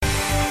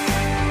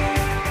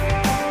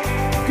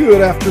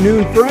Good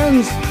afternoon,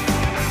 friends.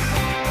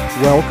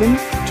 Welcome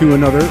to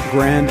another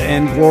grand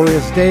and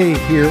glorious day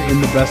here in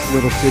the best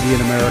little city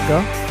in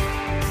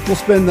America. We'll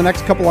spend the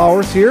next couple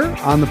hours here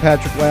on the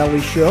Patrick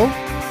Lally Show,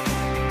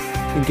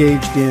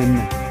 engaged in,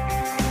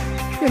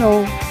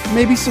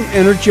 maybe some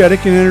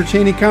energetic and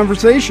entertaining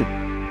conversation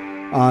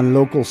on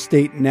local,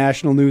 state, and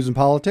national news and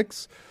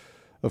politics.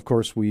 Of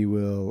course, we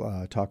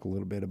will talk a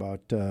little bit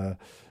about,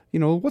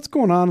 what's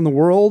going on in the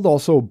world,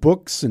 also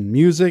books and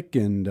music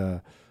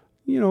and,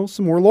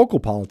 some more local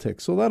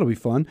politics. So that'll be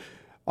fun.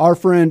 Our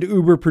friend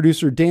Uber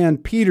producer Dan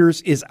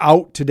Peters is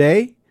out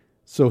today,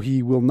 so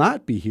he will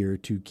not be here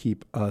to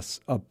keep us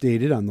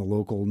updated on the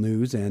local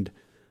news and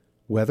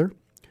weather.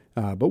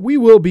 But we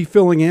will be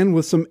filling in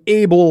with some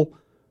able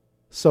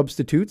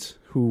substitutes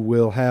who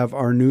will have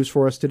our news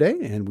for us today,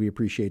 and we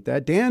appreciate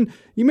that. Dan,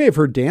 you may have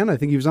heard Dan. I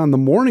think he was on the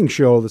morning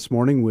show this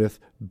morning with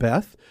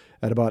Beth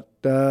at about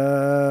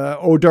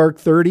dark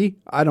 30.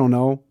 I don't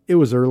know. It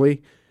was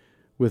early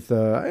with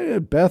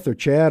Beth or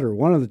Chad or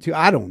one of the two.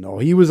 I don't know.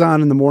 He was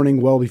on in the morning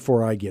well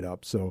before I get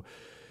up, so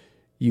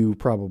you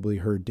probably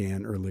heard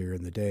Dan earlier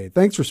in the day.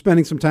 Thanks for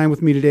spending some time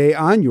with me today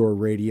on your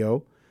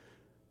radio,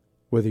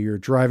 whether you're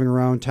driving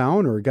around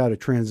town or got a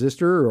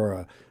transistor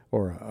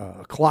or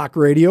a clock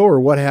radio or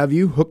what have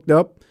you hooked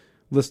up,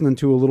 listening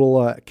to a little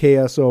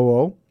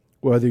KSOO,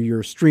 whether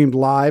you're streamed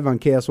live on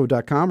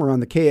KSOO.com or on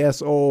the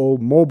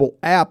KSOO mobile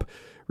app.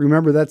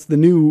 Remember, that's the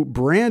new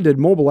branded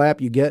mobile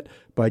app you get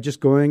by just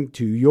going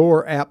to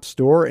your app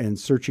store and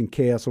searching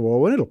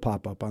KSOO, and it'll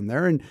pop up on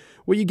there. And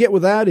what you get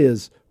with that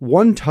is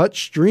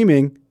one-touch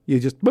streaming.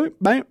 You just, boom,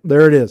 bam,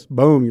 there it is.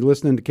 Boom, you're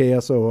listening to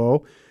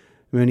KSOO,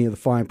 many of the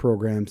fine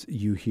programs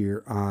you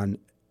hear on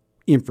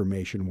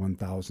Information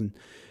 1000.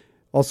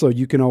 Also,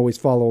 you can always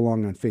follow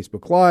along on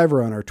Facebook Live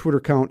or on our Twitter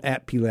account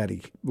at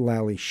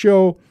Lally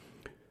Show.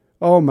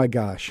 Oh my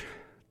gosh,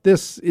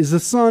 is the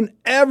sun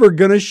ever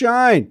going to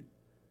shine?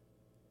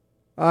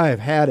 I have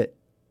had it.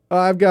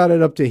 I've got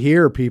it up to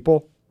here,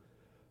 people.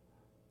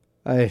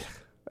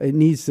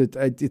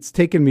 It's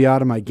taken me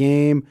out of my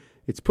game.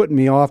 It's putting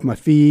me off my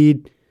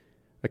feed.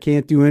 I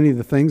can't do any of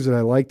the things that I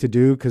like to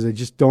do because I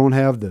just don't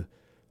have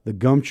the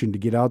gumption to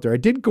get out there. I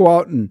did go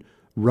out and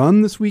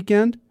run this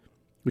weekend,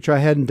 which I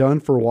hadn't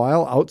done for a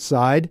while,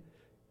 outside,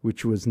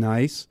 which was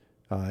nice,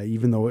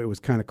 even though it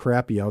was kind of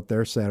crappy out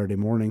there Saturday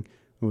morning.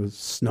 It was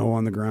snow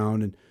on the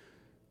ground and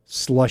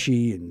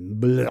slushy and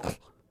blah.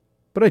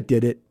 But I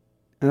did it,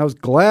 and I was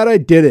glad I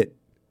did it.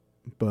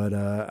 But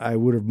I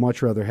would have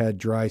much rather had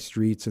dry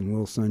streets and a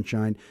little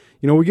sunshine.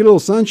 We get a little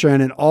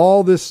sunshine, and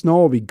all this snow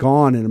will be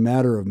gone in a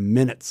matter of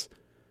minutes.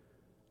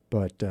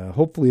 But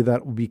hopefully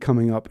that will be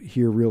coming up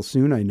here real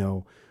soon. I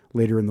know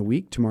later in the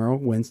week, tomorrow,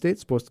 Wednesday,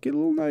 it's supposed to get a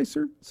little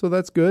nicer, so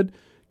that's good.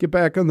 Get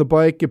back on the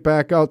bike, get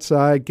back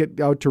outside, get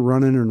out to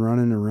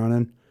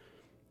running.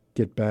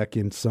 Get back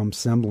in some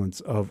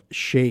semblance of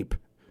shape.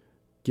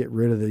 Get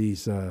rid of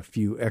these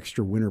few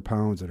extra winter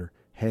pounds that are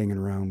hanging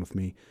around with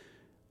me.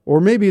 Or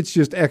maybe it's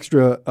just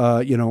extra,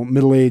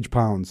 middle-aged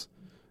pounds.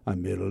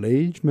 I'm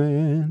middle-aged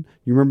man.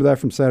 You remember that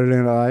from Saturday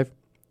Night Live?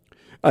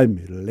 I'm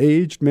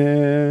middle-aged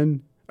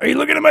man. Are you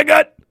looking at my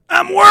gut?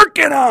 I'm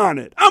working on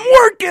it.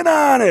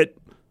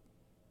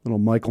 Little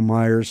Mike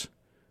Myers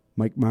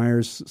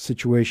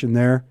situation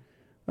there.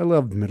 I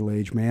love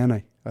middle-aged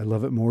man. I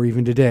love it more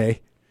even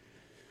today.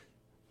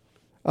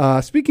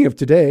 Speaking of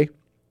today,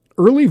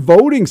 early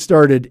voting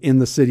started in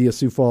the city of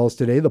Sioux Falls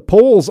today. The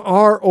polls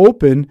are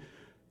open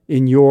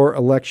in your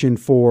election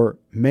for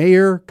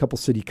mayor, a couple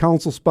city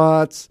council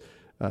spots.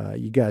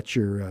 You got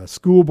your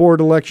school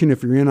board election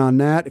if you're in on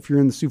that, if you're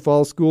in the Sioux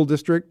Falls School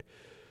District.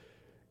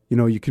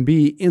 You can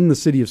be in the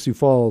city of Sioux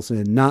Falls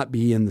and not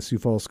be in the Sioux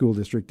Falls School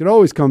District. It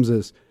always comes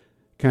as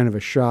kind of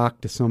a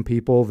shock to some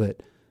people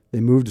that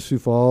they move to Sioux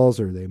Falls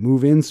or they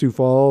move in Sioux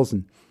Falls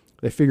and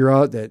they figure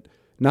out that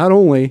not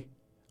only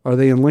are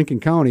they in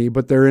Lincoln County,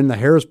 but they're in the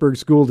Harrisburg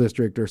School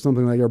District or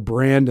something like, or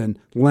Brandon,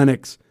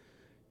 Lennox.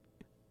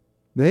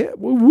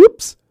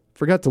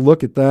 Forgot to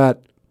look at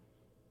that.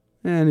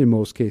 And in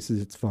most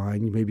cases, it's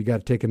fine. You maybe got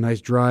to take a nice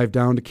drive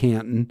down to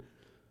Canton,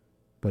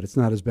 but it's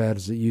not as bad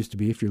as it used to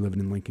be if you're living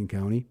in Lincoln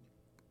County.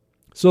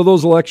 So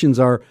those elections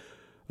are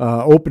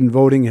open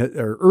voting,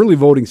 or early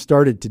voting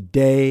started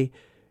today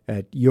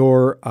at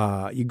you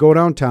go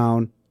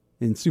downtown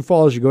in Sioux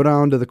Falls, you go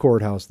down to the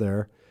courthouse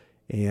there,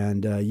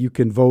 and you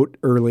can vote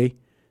early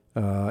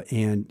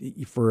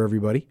and for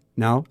everybody.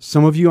 Now,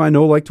 some of you I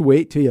know like to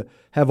wait till you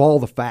have all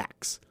the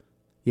facts.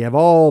 You have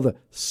all the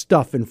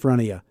stuff in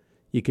front of you.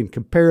 You can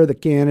compare the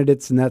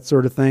candidates and that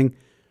sort of thing.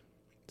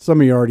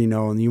 Some of you already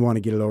know and you want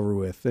to get it over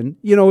with. And,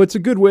 it's a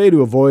good way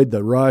to avoid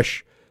the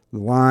rush, the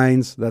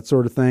lines, that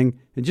sort of thing,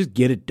 and just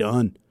get it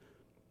done.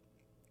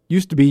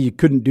 Used to be you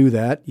couldn't do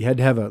that. You had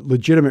to have a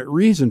legitimate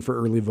reason for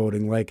early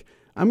voting, like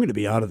I'm going to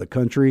be out of the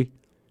country,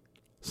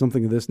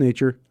 something of this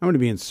nature. I'm going to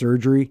be in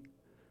surgery.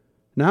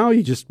 Now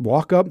you just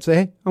walk up and say,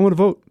 hey, I want to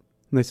vote.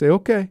 And they say,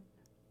 okay.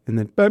 And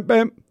then, bam,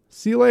 bam,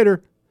 see you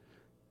later.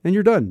 And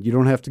you're done. You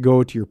don't have to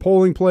go to your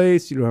polling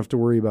place. You don't have to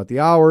worry about the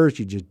hours.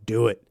 You just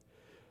do it.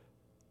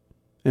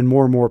 and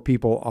more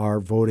people are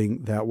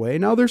voting that way.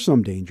 Now, there's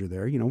some danger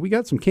there. We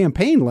got some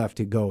campaign left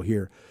to go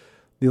here.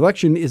 The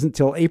election isn't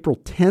till April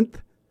 10th.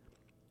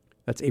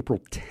 That's April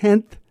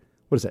 10th.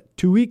 What is that,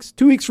 2 weeks?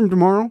 2 weeks from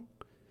tomorrow.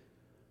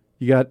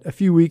 You got a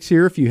few weeks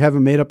here if you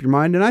haven't made up your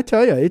mind. And I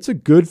tell you, it's a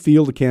good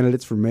field of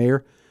candidates for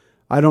mayor.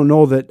 I don't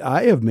know that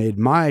I have made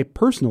my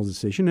personal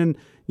decision. And,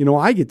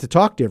 I get to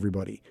talk to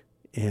everybody.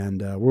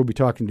 And we'll be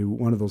talking to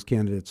one of those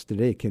candidates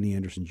today, Kenny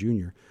Anderson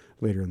Jr.,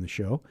 later in the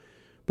show.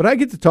 But I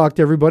get to talk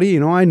to everybody.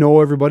 I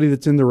know everybody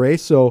that's in the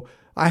race. So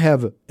I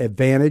have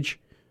advantage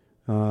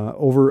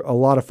over a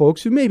lot of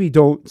folks who maybe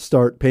don't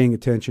start paying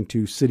attention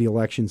to city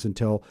elections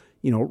until,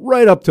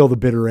 right up till the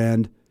bitter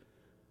end.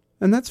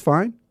 And that's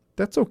fine.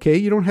 That's okay.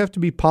 You don't have to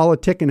be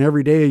politicking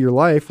every day of your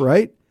life,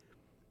 right?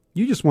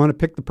 You just want to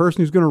pick the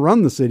person who's going to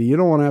run the city. You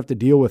don't want to have to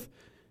deal with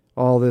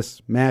all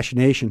this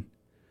machination.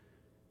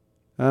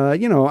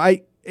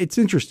 It's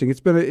interesting. It's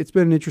been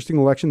an interesting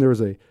election. There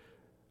was a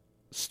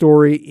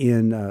story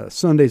in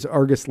Sunday's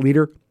Argus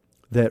Leader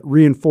that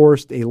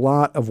reinforced a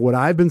lot of what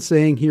I've been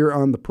saying here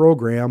on the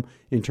program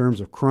in terms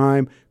of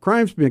crime.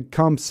 Crime's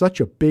become such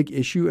a big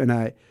issue, and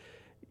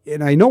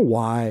I know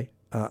why.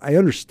 I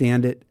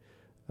understand it.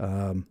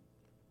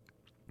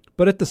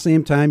 But at the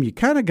same time, you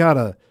kind of got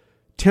to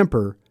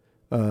temper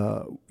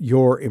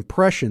your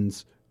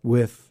impressions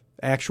with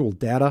actual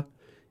data.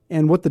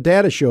 And what the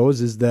data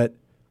shows is that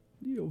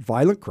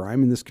violent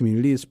crime in this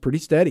community is pretty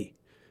steady.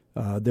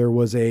 There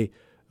was a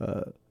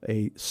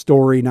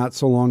story not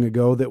so long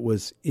ago that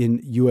was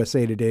in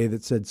USA Today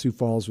that said Sioux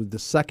Falls was the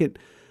second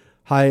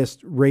highest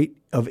rate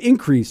of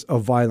increase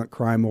of violent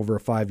crime over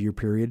a 5-year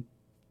period.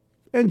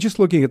 And just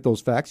looking at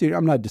those facts,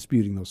 I'm not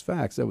disputing those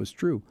facts. That was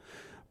true.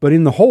 But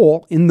in the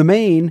whole, in the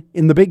main,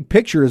 in the big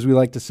picture, as we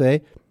like to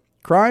say,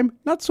 crime,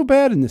 not so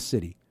bad in this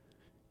city.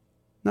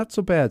 Not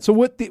so bad. So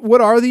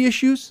what are the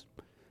issues?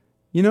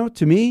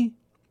 To me,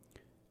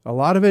 a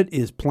lot of it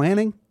is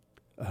planning.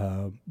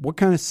 What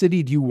kind of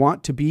city do you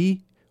want to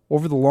be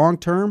over the long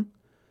term?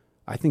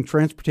 I think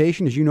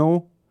transportation, as you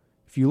know,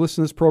 if you listen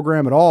to this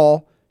program at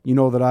all, you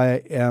know that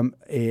I am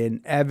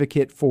an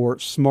advocate for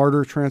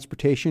smarter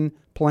transportation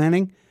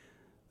planning.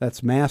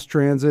 That's mass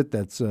transit.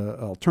 That's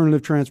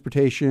alternative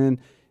transportation.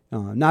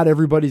 Not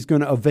everybody's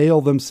going to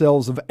avail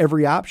themselves of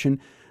every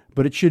option,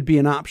 but it should be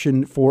an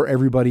option for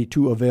everybody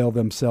to avail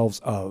themselves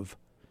of.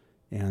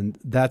 And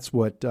that's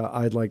what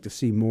I'd like to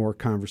see more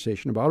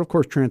conversation about. Of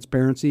course,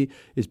 transparency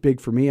is big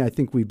for me. I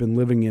think we've been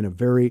living in a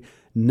very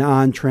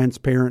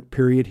non-transparent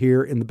period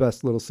here in the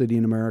best little city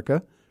in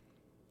America.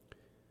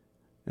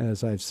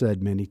 As I've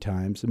said many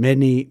times,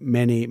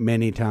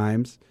 many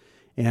times.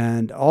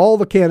 And all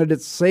the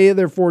candidates say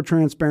they're for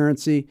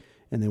transparency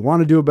and they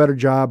want to do a better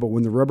job, but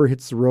when the rubber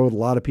hits the road, a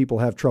lot of people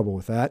have trouble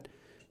with that.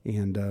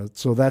 And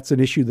so that's an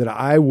issue that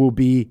I will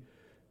be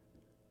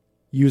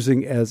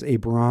using as a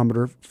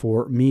barometer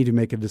for me to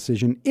make a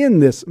decision in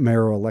this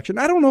mayoral election.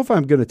 I don't know if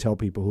I'm going to tell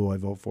people who I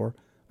vote for.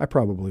 I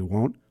probably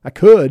won't. I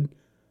could.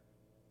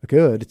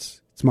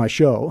 It's my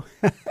show,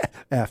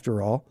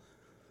 after all.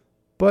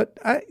 But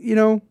I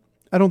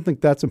don't think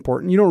that's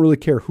important. You don't really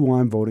care who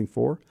I'm voting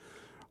for.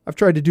 I've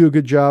tried to do a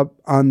good job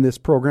on this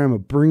program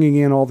of bringing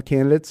in all the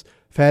candidates.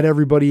 I've had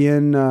everybody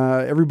in.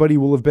 Everybody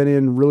will have been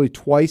in really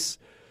twice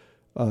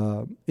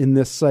in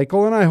this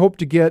cycle, and I hope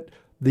to get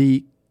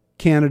the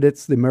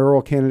candidates, the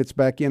mayoral candidates,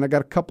 back in. I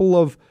got a couple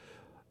of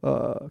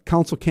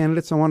council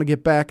candidates I want to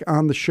get back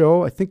on the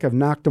show. I think I've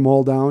knocked them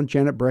all down.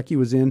 Janet Brecky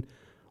was in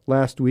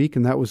last week,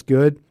 and that was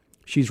good.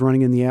 She's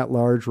running in the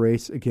at-large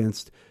race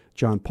against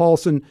John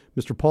Paulson.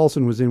 Mr.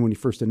 Paulson was in when he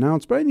first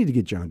announced, but I need to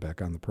get John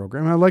back on the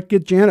program. I'd like to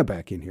get Janet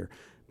back in here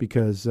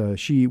because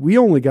we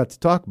only got to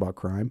talk about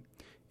crime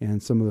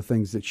and some of the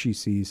things that she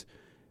sees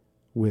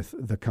with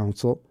the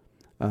council.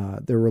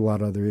 There were a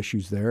lot of other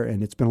issues there,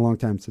 and it's been a long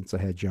time since I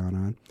had John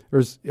on.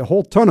 There's a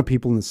whole ton of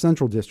people in the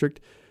Central District.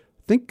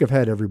 I think I've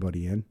had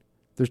everybody in.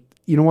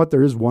 You know what?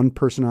 There is one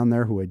person on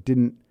there who I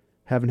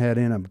haven't had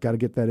in. I've got to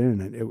get that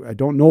in. And I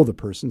don't know the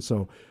person,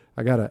 so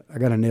I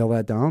gotta nail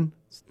that down.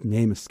 His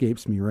name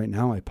escapes me right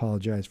now. I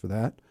apologize for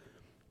that.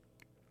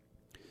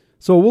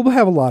 So we'll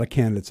have a lot of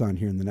candidates on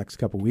here in the next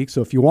couple of weeks.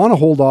 So if you want to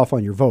hold off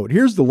on your vote,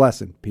 here's the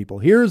lesson, people.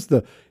 Here's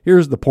the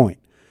point.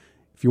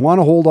 If you want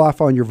to hold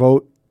off on your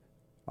vote,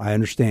 I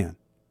understand.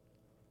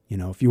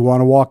 If you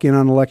want to walk in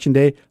on election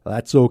day,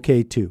 that's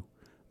okay too.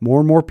 More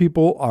and more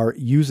people are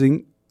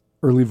using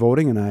early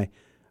voting, and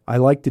I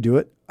like to do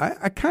it.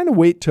 I kind of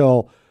wait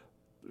till,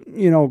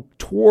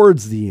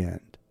 towards the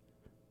end.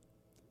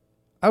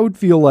 I would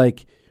feel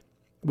like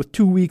with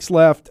 2 weeks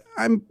left,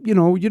 you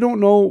don't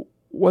know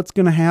what's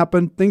going to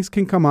happen. Things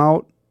can come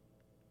out,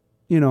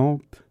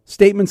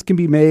 statements can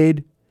be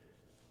made,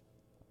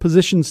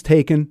 positions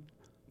taken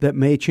that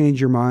may change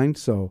your mind.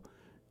 So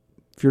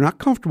if you're not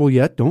comfortable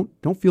yet, don't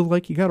feel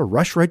like you got to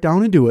rush right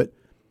down and do it.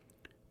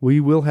 We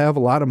will have a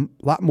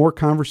lot more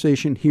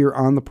conversation here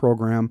on the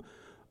program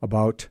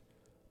about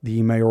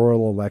the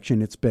mayoral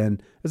election. It's been,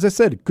 as I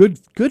said, a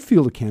good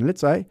field of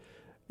candidates. I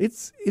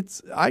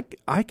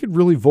could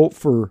really vote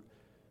for,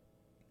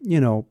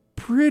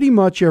 pretty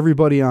much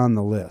everybody on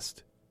the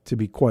list. to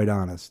be quite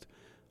honest.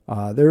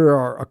 There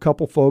are a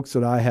couple folks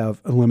that I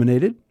have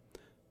eliminated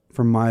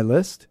from my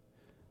list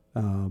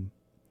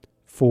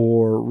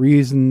for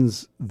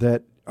reasons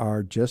that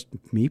are just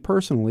me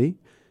personally,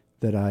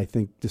 that I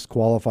think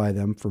disqualify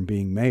them from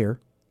being mayor.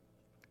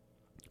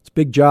 It's a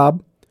big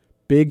job,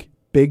 big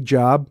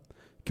job.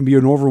 It can be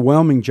an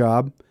overwhelming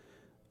job.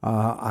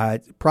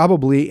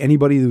 Probably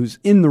anybody who's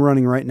in the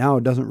running right now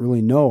doesn't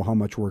really know how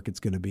much work it's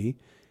going to be.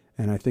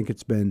 And I think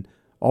it's been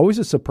always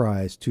a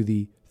surprise to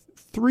the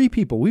 3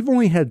 people. We've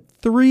only had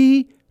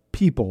 3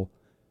 people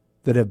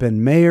that have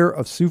been mayor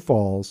of Sioux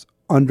Falls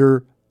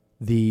under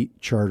the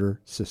charter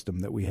system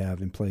that we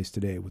have in place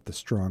today with the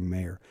strong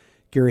mayor.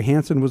 Gary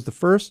Hansen was the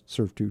first,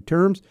 served 2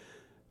 terms.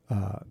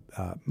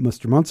 Dave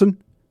Munson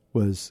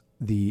was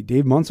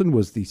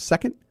the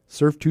second,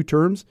 served 2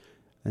 terms.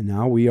 And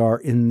now we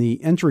are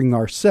entering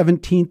our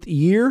 17th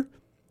year.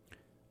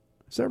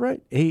 Is that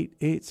right?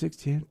 8,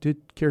 16,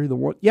 did carry the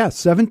one. Yeah,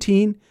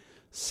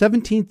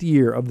 17th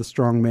year of the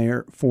strong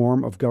mayor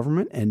form of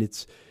government. And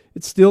it's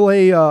still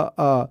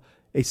a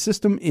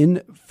system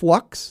in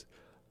flux.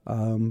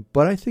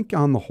 But I think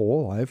on the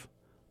whole,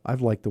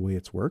 I've liked the way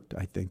it's worked.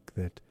 I think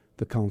that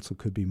the council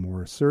could be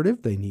more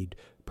assertive. They need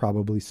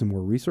probably some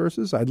more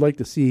resources. I'd like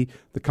to see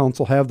the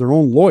council have their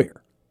own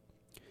lawyer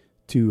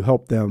to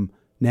help them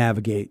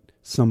navigate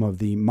some of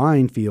the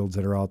minefields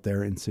that are out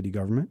there in city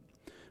government.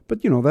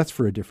 But, that's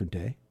for a different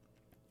day.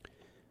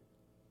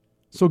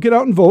 So get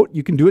out and vote.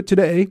 You can do it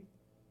today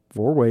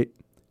or wait.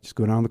 Just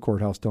go down to the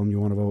courthouse, tell them you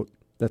want to vote.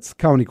 That's the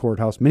county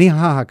courthouse,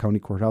 Minnehaha County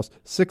Courthouse,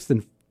 6th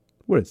and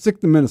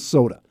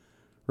Minnesota,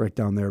 right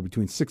down there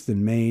between 6th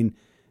and Maine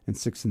and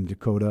 6th and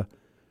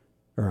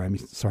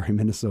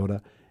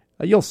Minnesota.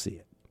 You'll see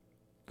it.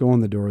 Go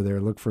in the door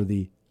there, look for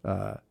the,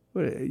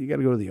 you got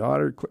to go to the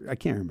auditor. I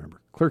can't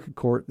remember. Clerk of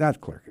court,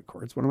 not clerk of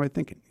courts. What am I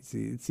thinking? It's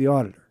the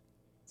auditor.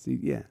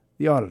 The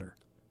auditor.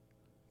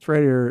 It's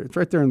right here. It's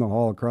right there in the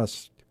hall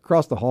across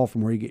the hall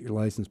from where you get your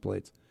license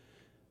plates.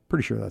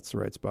 Pretty sure that's the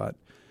right spot.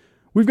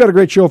 We've got a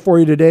great show for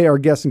you today. Our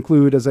guests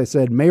include, as I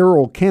said,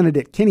 mayoral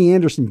candidate Kenny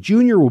Anderson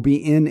Jr. will be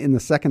in the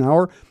second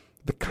hour.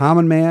 The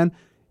Common Man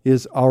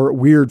is our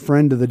weird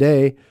friend of the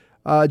day.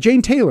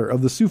 Jane Taylor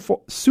of the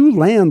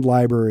Siouxland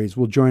Libraries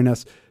will join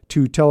us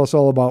to tell us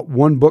all about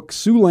One Book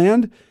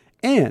Siouxland.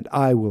 And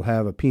I will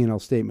have a P&L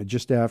statement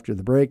just after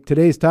the break.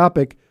 Today's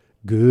topic,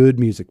 good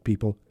music,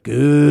 people.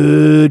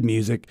 Good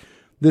music.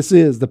 This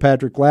is the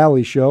Patrick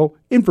Lally Show,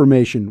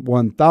 Information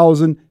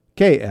 1000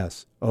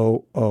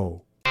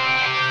 KSOO.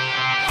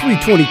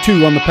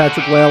 322 on the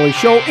Patrick Lally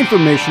Show,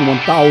 Information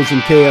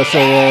 1000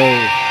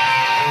 KSOO.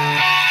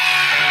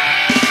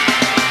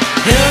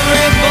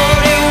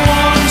 Everybody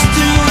wants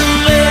to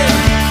live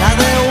how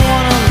they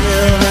want to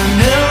live,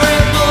 and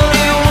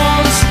everybody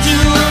wants to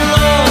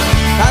love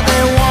how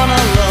they want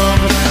to love.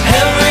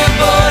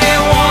 Everybody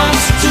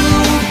wants to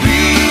be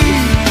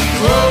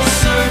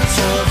closer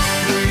to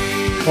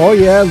free. Oh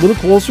yeah, a little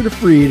closer to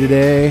free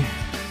today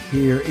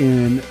here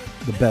in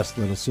the best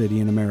little city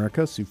in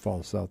America, Sioux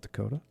Falls, South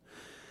Dakota.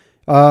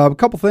 A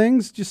couple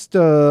things, just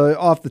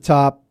off the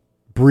top,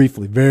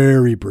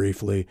 very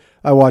briefly.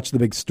 I watched the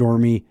big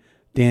Stormy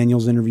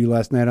Daniels interview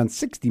last night on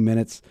 60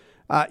 Minutes.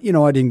 I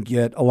didn't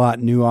get a lot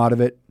new out of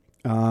it.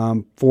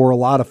 For a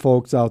lot of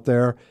folks out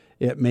there,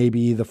 it may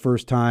be the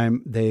first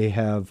time they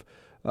have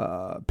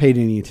paid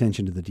any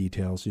attention to the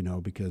details,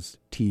 because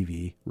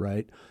TV,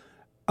 right?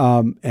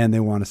 And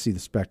they want to see the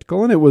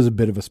spectacle. And it was a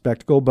bit of a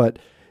spectacle, but,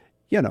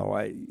 I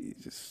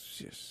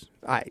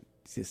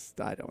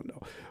don't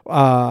know.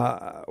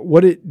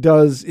 What it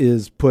does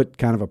is put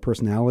kind of a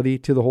personality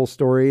to the whole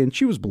story, and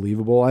she was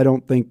believable. I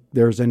don't think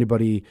there's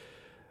anybody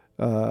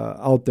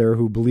out there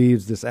who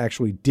believes this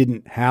actually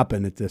didn't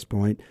happen at this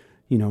point.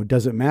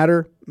 Does it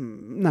matter?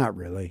 Not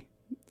really.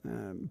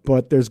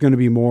 But there's going to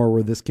be more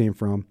where this came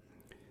from.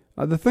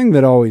 The thing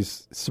that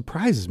always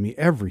surprises me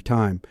every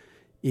time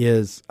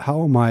is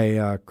how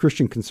my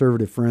Christian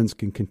conservative friends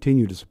can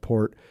continue to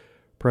support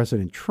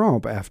President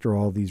Trump after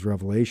all these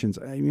revelations.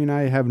 I mean,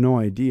 I have no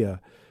idea.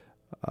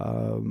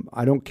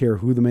 I don't care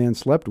who the man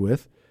slept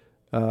with,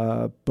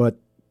 but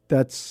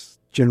that's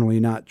generally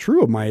not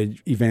true of my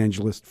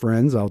evangelist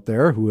friends out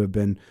there who have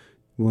been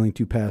willing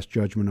to pass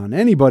judgment on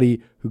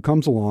anybody who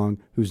comes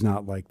along who's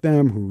not like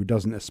them, who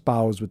doesn't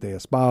espouse what they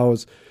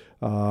espouse.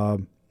 There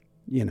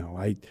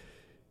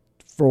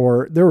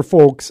are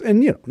folks,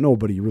 and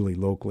nobody really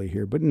locally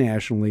here, but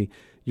nationally,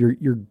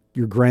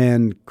 your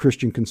grand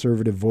Christian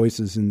conservative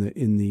voices in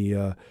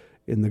the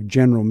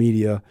general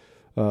media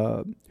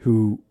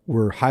who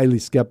were highly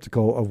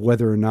skeptical of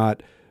whether or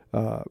not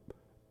Barack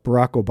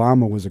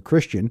Obama was a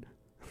Christian,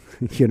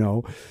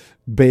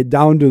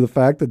 down to the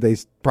fact that they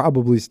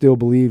probably still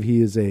believe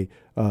he is a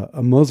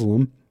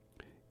Muslim.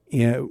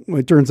 And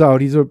it turns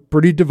out he's a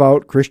pretty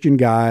devout Christian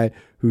guy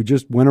who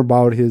just went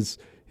about his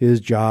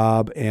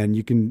job, and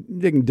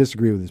they can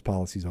disagree with his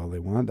policies all they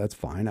want. That's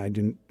fine. I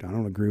don't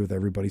agree with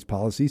everybody's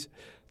policies.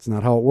 It's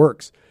not how it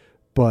works.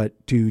 But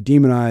to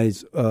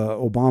demonize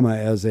Obama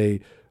as a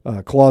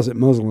closet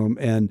Muslim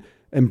and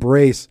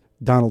embrace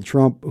Donald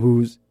Trump,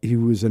 he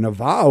was an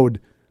avowed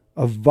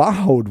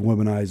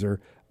womanizer.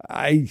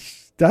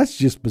 That's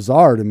just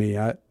bizarre to me.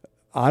 I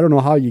don't know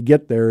how you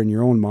get there in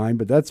your own mind,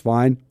 but that's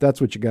fine. That's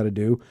what you got to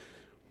do.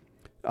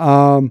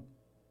 But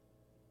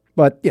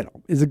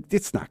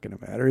it's not going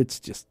to matter.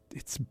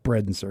 It's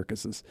bread and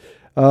circuses.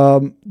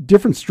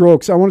 Different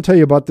Strokes. I want to tell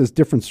you about this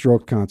Different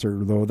Strokes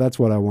concert, though. That's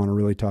what I want to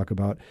really talk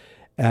about.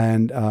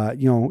 And,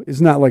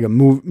 it's not like a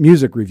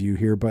music review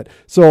here, but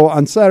so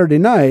on Saturday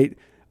night,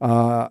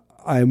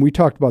 and we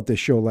talked about this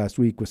show last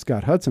week with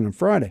Scott Hudson on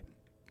Friday.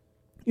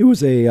 It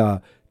was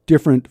a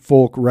Different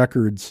Folk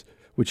Records,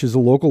 which is a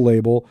local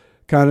label,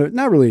 kind of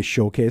not really a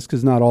showcase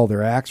because not all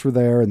their acts were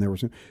there,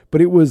 but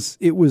it was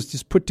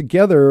just put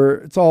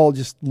together. It's all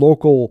just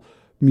local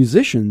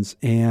musicians,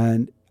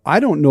 and I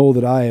don't know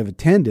that I have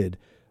attended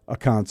a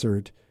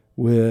concert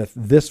with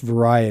this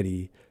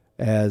variety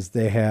as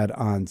they had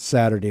on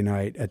Saturday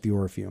night at the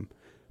Orpheum.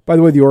 By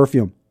the way, the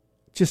Orpheum,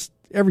 just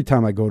every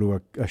time I go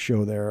to a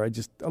show there, I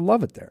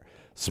love it there.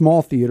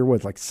 Small theater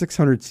with like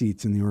 600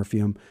 seats in the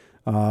Orpheum.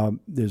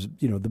 There's,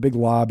 the big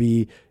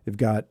lobby. They've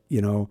got,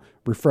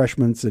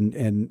 refreshments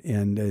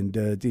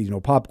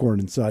and popcorn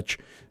and such,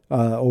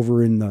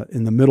 over in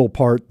the middle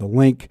part, the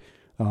link.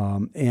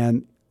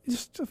 And it's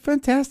just a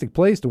fantastic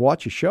place to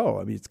watch a show.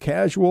 I mean, it's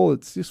casual.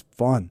 It's just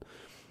fun.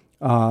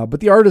 But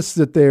the artists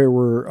that there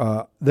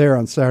were, there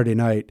on Saturday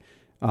night,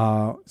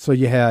 so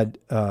you had,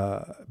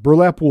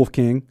 Burlap Wolf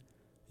King,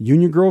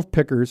 Union Grove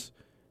Pickers,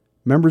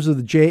 members of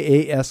the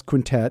JAS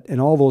Quintet,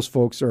 and all those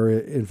folks are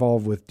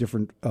involved with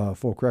different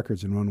folk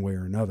records in one way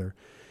or another.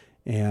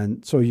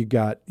 And so you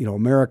got,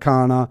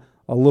 Americana,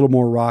 a little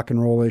more rock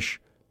and rollish,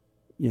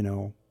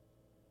 and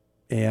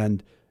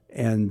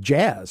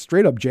jazz,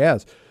 straight up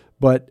jazz.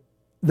 But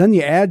then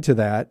you add to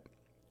that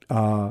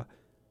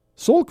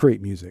Soul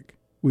Crate music,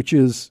 which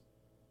is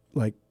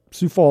like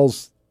Sioux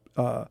Falls'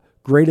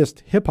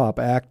 greatest hip-hop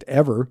act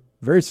ever.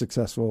 Very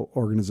successful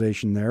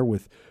organization there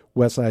with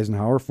Wes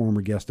Eisenhower,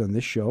 former guest on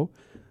this show,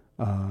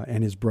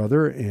 and his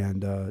brother,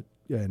 and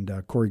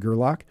Corey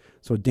Gerlach.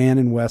 So Dan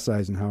and Wes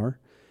Eisenhower.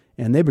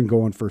 And they've been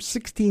going for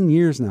 16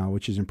 years now,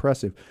 which is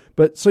impressive.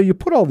 But so you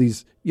put all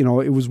these,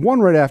 it was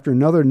one right after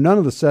another. None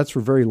of the sets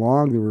were very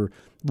long. There were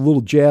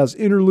little jazz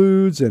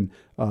interludes, and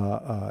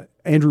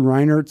Andrew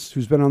Reinertz,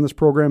 who's been on this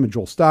program, and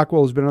Joel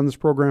Stockwell, who's been on this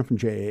program from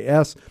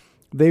JAS.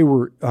 They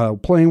were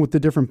playing with the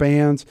different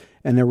bands.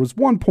 And there was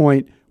one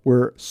point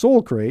where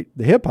Soul Crate,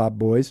 the hip-hop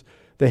boys,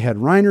 they had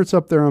Reinertz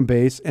up there on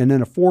bass, and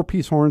then a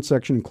 4-piece horn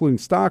section, including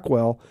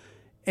Stockwell.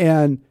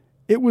 And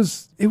it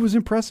was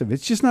impressive.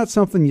 It's just not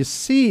something you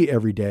see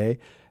every day.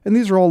 And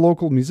these are all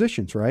local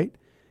musicians, right?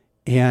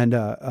 And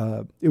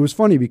it was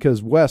funny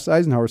because Wes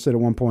Eisenhower said at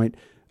one point,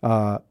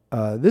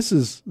 this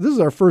is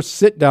our first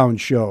sit-down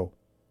show,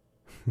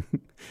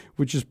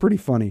 which is pretty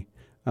funny.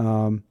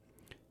 In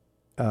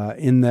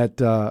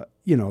that,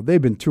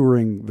 they've been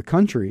touring the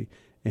country,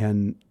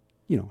 and,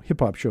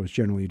 hip-hop shows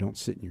generally you don't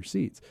sit in your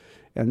seats.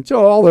 And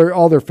so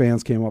all their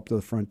fans came up to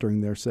the front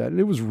during their set, and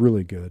it was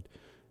really good.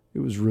 It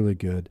was really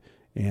good.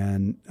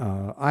 And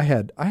I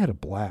had a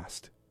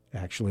blast,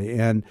 actually.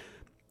 And,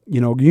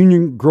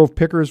 Union Grove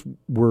Pickers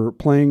were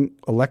playing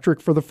electric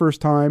for the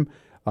first time.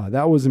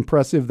 That was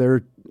impressive.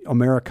 They're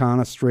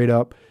Americana straight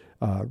up.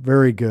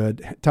 Very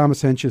good.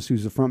 Thomas Henches,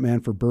 who's the front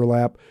man for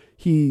Burlap,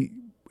 he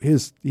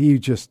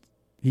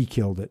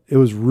killed it. It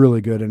was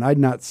really good. And I'd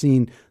not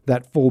seen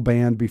that full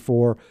band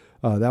before.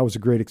 That was a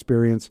great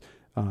experience.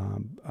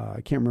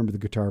 I can't remember the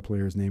guitar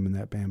player's name in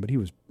that band, but he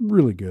was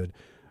really good.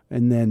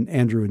 And then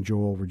Andrew and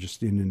Joel were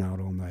just in and out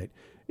all night.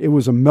 It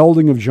was a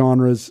melding of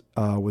genres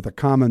with a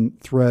common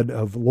thread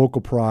of local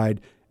pride,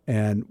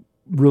 and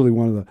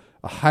really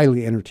a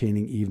highly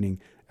entertaining evening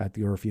at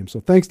the Orpheum.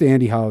 So thanks to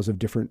Andy Howes of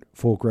Different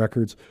Folk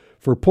Records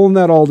for pulling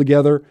that all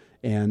together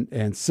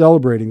and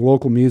celebrating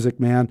local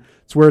music, man.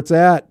 It's where it's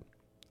at.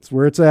 It's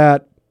where it's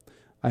at.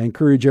 I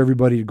encourage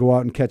everybody to go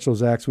out and catch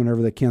those acts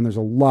whenever they can. There's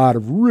a lot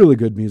of really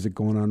good music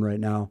going on right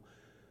now,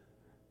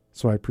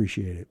 so I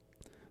appreciate it.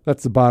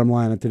 That's the bottom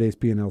line on today's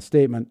P&L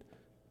statement.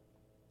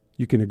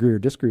 You can agree or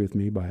disagree with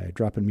me by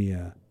dropping me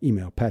an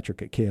email,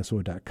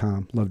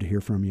 patrick@kso.com. Love to hear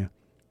from you.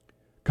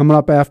 Coming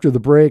up after the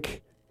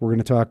break, we're going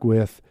to talk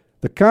with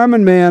the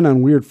Common Man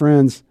on Weird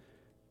Friends,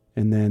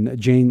 and then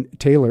Jane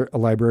Taylor, a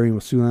librarian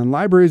with Siouxland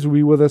Libraries, will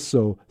be with us,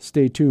 so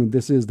stay tuned.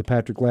 This is the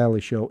Patrick Lally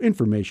Show,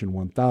 Information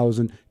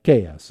 1000,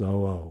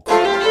 KSOO.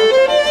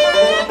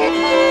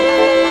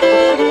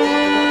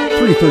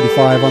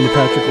 3:35 on the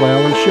Patrick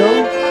Lally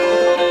Show.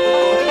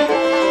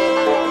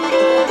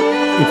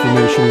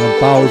 Information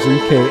 1000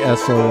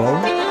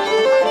 KSOO.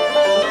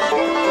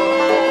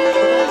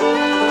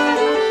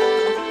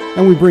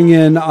 And we bring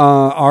in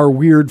our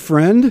weird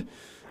friend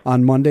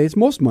on Mondays,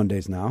 most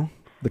Mondays now.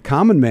 The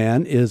Common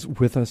Man is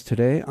with us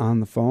today on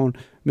the phone.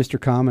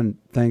 Mr. Common,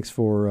 thanks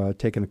for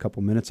taking a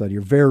couple minutes out of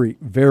your very,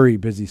 very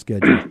busy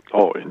schedule.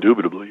 Oh,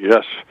 indubitably,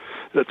 yes.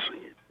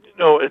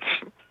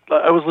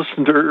 I was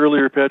listening to her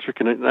earlier,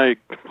 Patrick, and I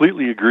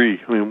completely agree.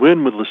 I mean,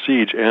 when would the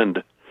siege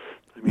end?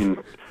 I mean,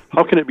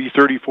 how can it be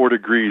 34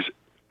 degrees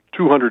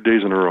 200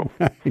 days in a row?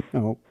 I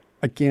know.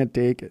 I can't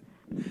take it.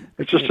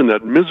 It's just in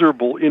that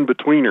miserable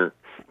in-betweener.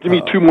 Give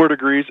me 2 more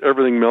degrees,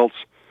 everything melts.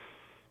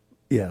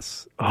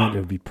 Yes, I think it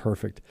would be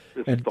perfect.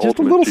 It's And the just a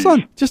ultimate little cheese.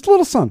 sun. Just a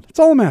little sun. That's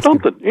all I'm asking.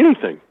 Something,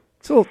 anything.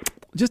 So,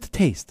 just a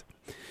taste.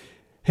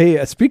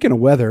 Hey, speaking of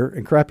weather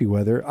and crappy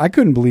weather, I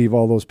couldn't believe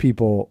all those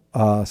people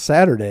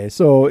Saturday.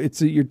 So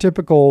it's your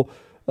typical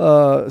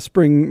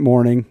spring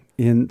morning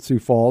in Sioux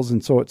Falls,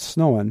 and so it's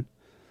snowing.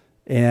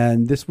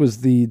 And this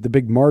was the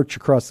big march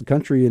across the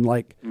country, and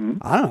I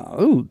don't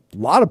know, a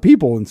lot of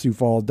people in Sioux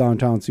Falls,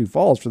 downtown Sioux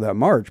Falls, for that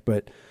march.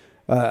 But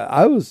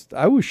I was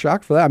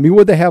shocked for that. I mean,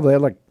 what they have? They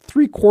had like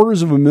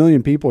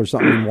 750,000 people or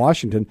something in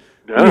Washington.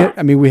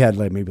 Yeah. We had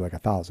maybe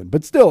 1,000,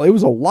 but still, it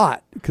was a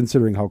lot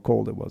considering how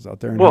cold it was out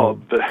there. And Well,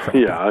 how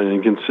crappy. yeah,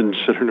 and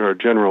considering our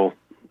general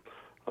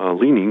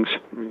leanings,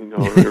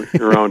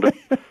 around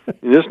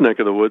in this neck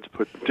of the woods,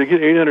 but to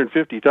get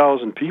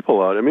 850,000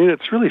 people out, I mean,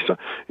 it's really,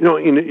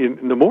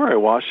 in the more I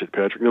watched it,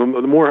 Patrick,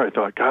 the more I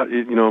thought, God,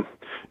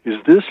 is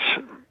this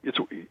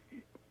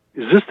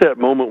that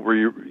moment where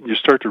you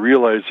start to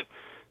realize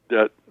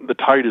that the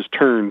tide has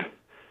turned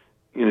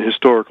in a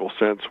historical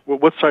sense?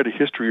 What side of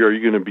history are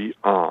you going to be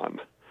on?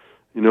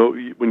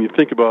 When you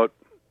think about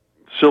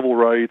civil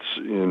rights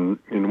and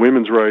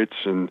women's rights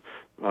and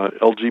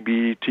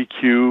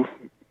LGBTQ,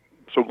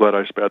 so glad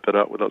I spat that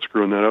out without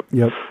screwing that up.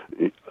 Yep.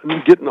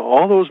 Getting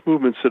all those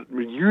movements that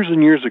years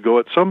and years ago,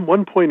 at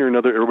one point or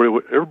another,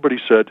 everybody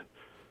said,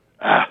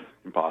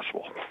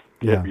 impossible.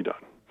 Can't be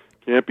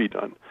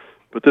done.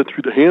 But then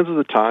through the hands of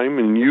the time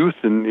and youth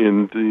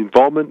and the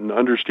involvement and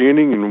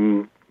understanding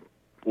and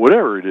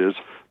whatever it is,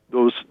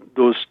 those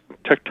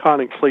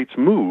tectonic plates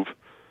move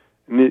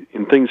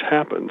and things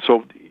happen.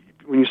 So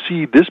when you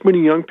see this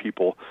many young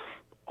people,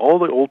 all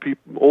the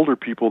older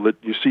people that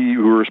you see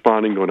who are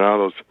responding, going,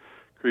 those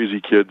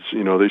crazy kids,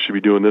 they should be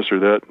doing this or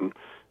that, and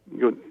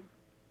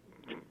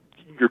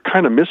you're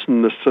kind of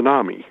missing the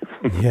tsunami.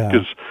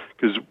 Yeah.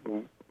 Because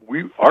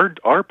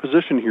our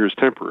position here is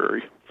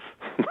temporary.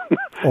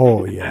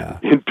 Oh, yeah.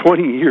 In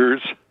 20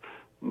 years,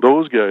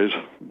 those guys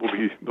will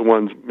be the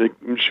ones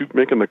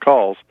making the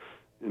calls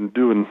and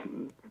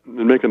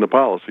making the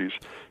policies.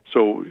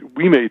 So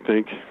we may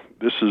think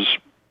this is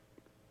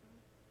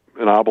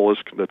an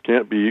obelisk that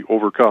can't be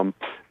overcome.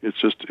 It's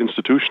just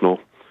institutional.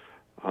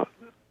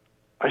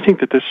 I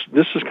think that this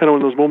is kind of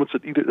one of those moments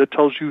that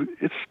tells you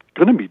it's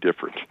going to be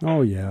different.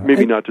 Oh, yeah.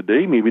 Maybe not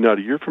today, maybe not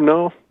a year from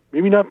now,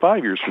 maybe not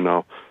 5 years from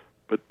now,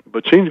 but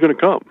change is going to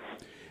come.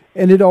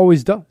 And it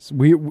always does.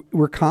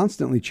 We're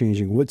constantly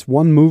changing. It's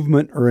one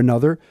movement or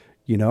another.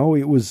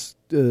 It was,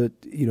 10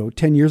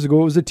 years ago,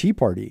 it was a Tea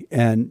Party,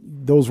 and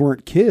those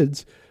weren't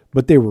kids,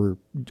 but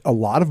a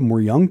lot of them were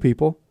young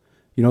people.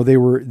 They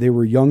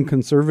were young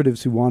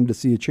conservatives who wanted to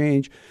see a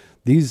change.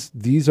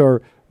 These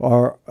are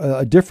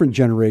a different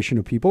generation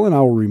of people, and I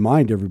will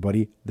remind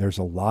everybody, there's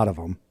a lot of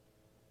them.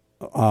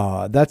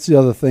 That's the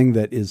other thing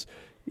that is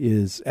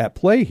at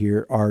play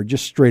here, are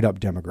just straight up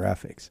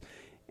demographics.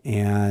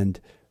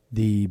 And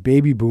the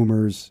baby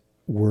boomers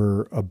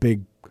were a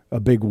big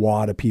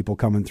wad of people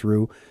coming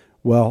through.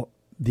 Well,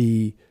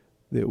 the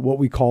what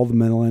we call the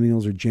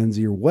millennials or Gen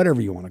Z or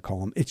whatever you want to call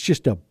them, it's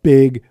just a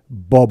big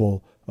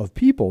bubble of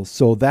people.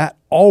 So that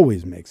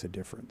always makes a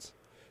difference.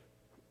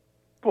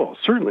 Well,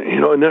 certainly,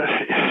 and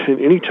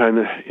any time,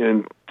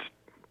 and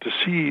to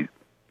see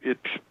it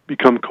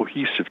become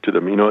cohesive to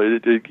them,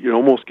 it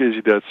almost gives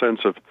you that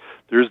sense of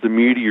there's the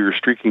meteor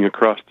streaking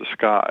across the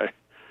sky,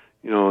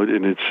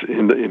 and it's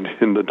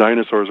in the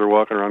dinosaurs are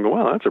walking around going,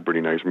 wow, that's a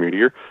pretty nice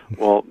meteor.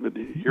 Well,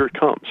 here it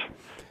comes.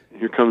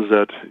 Here comes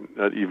that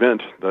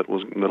event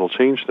that'll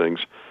change things,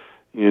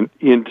 and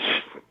you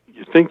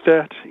think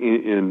that,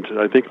 and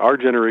I think our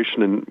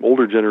generation and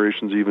older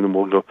generations even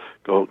will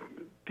go.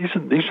 These are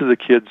the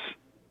kids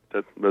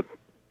that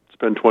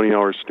spend 20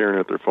 hours staring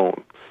at their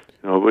phone.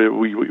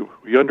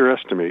 We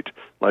underestimate,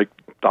 like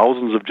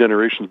thousands of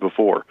generations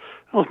before.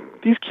 Oh,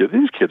 these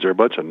kids are a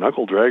bunch of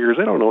knuckle draggers.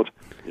 They don't know.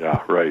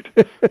 Yeah, right.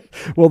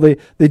 Well, they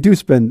do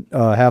spend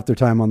half their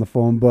time on the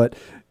phone, but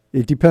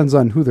it depends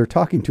on who they're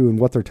talking to and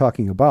what they're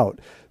talking about.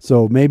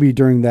 So maybe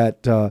during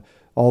that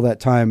all that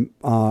time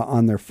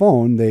on their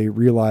phone, they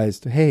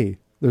realized, hey,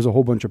 there's a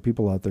whole bunch of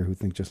people out there who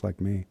think just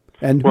like me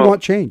and who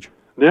want change.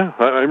 Yeah,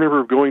 I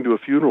remember going to a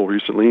funeral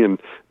recently,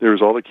 and there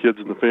was all the kids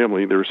in the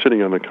family. They were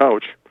sitting on the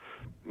couch.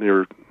 They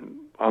were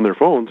on their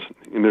phones,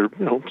 and they're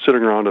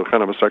sitting around a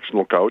kind of a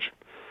sectional couch.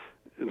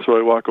 And so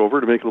I walk over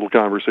to make a little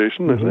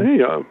conversation. And I say, hey,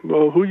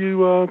 who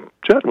you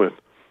chatting with?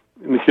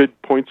 And the kid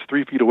points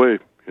 3 feet away.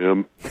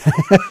 Him.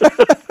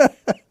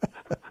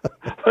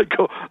 I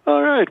go,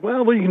 all right.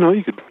 Well,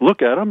 you could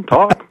look at him,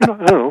 talk. I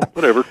don't know,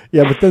 whatever.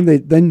 Yeah, but then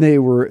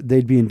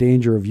they'd be in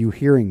danger of you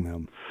hearing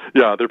them.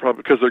 Yeah, they're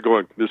probably because they're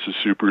going, this is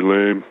super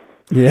lame.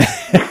 Yeah.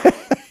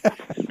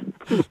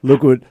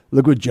 Look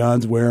what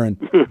John's wearing.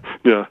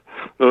 Yeah.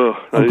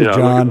 Uncle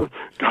John.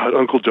 God,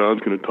 Uncle John's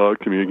going to talk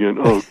to me again.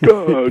 Oh,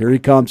 God. Here he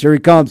comes.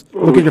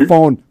 Look at your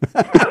phone.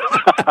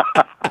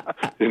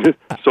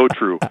 So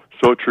true.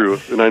 So true.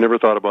 And I never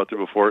thought about it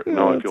before.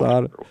 Now I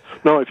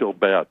feel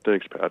bad.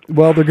 Thanks, Pat.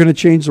 Well, they're going to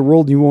change the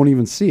world and you won't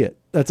even see it.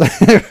 That's and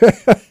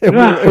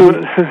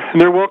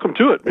they're welcome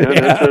to it, man.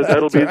 Yeah,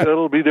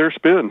 that'll be their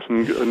spin,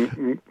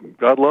 and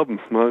God love them.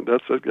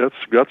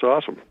 That's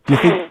awesome.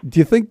 Do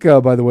you think?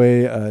 By the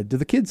way, do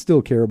the kids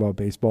still care about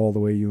baseball the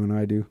way you and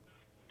I do?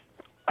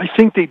 I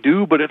think they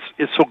do, but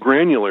it's so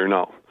granular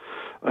now.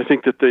 I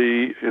think that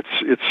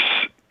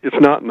it's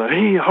not in the,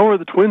 hey, how are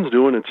the Twins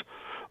doing? It's,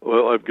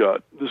 well, I've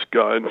got this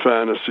guy in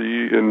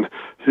fantasy, and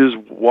his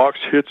walks,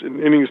 hits, and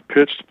innings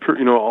pitched,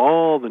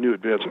 all the new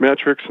advanced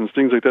metrics and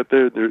things like that.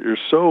 They're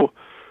so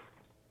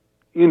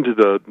into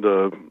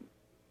the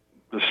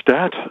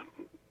stat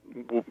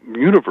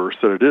universe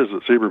that it is,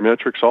 the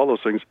sabermetrics, all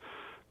those things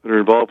that are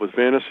involved with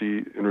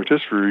fantasy and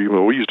rotisserie.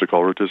 Well, we used to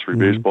call rotisserie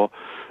baseball.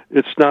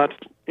 It's not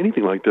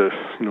anything like that.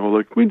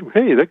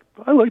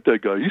 I like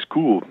that guy. He's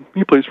cool.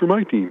 He plays for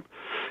my team.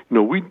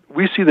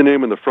 We see the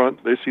name in the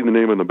front. They see the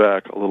name in the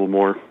back a little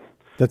more.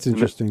 That's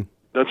interesting.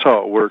 That's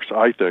how it works,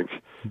 I think.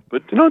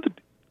 But the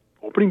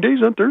opening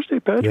day's on Thursday,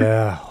 Patrick.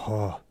 Yeah.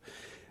 Oh.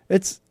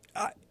 It's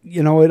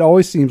it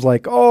always seems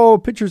like,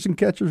 pitchers and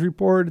catchers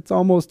report, it's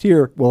almost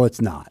here. Well, it's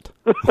not.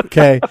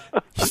 Okay,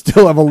 you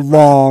still have a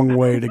long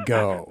way to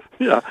go.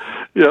 Yeah.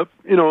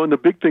 And the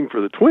big thing for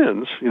the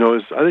Twins,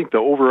 is I think the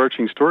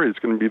overarching story that's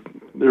going to be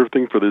their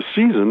thing for this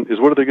season is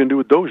what are they going to do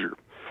with Dozier?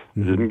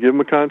 They didn't give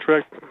him a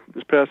contract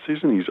this past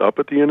season. He's up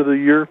at the end of the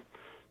year.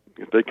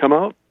 If they come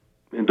out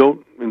and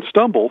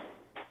stumble,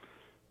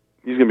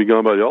 he's going to be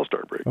gone by the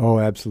All-Star break. Oh,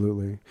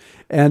 absolutely.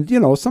 And,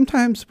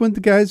 sometimes when the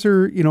guys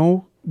are,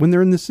 when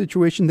they're in this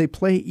situation, they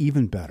play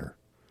even better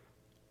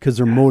because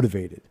they're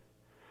motivated.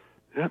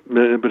 Yeah,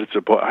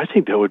 but I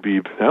think that would be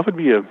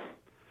a,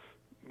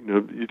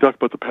 you talk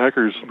about the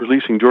Packers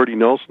releasing Jordy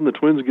Nelson, the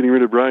Twins getting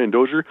rid of Brian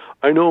Dozier.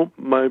 I know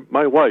my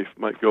wife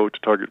might go to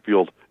Target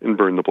Field and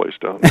burn the place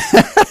down.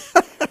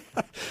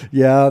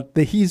 Yeah,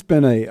 he's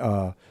been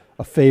a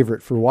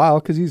favorite for a while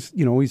because he's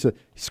a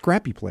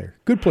scrappy player,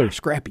 good player,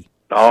 scrappy.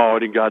 Oh,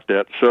 and he got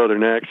that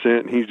Southern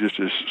accent, and he's just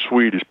as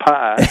sweet as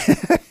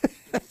pie.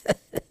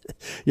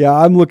 Yeah,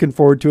 I'm looking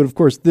forward to it. Of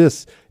course,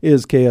 this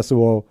is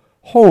KSOO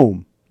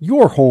home,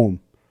 your home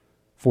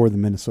for the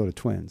Minnesota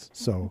Twins.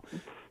 So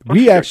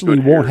we actually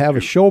won't have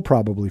a show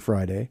probably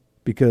Friday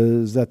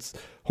because that's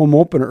home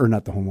opener, or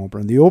not the home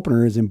opener. The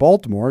opener is in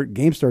Baltimore.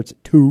 Game starts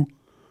at 2.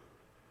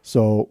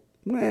 So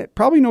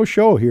probably no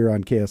show here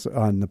on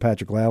the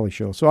Patrick Lally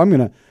show. So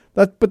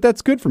but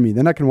that's good for me.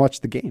 Then I can watch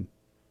the game.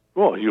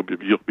 Well, you'll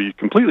be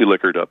completely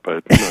liquored up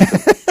by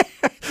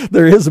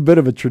There is a bit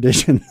of a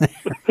tradition there.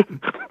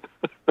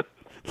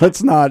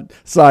 Let's not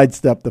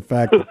sidestep the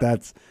fact that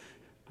that's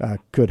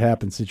could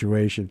happen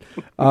situation.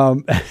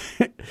 So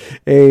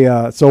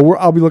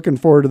I'll be looking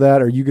forward to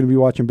that. Are you going to be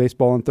watching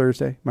baseball on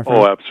Thursday, my friend?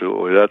 Oh,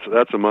 absolutely.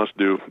 That's a must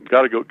do.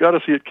 Got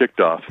to see it kicked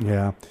off.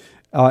 Yeah.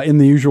 In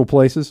the usual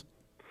places?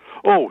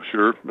 Oh,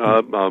 sure.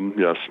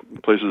 Yes.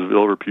 Places of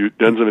ill repute,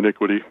 dens of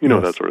iniquity,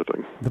 yes. That sort of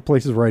thing. The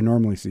places where I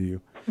normally see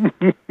you.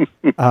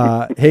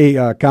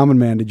 Hey, Common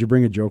Man, did you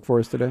bring a joke for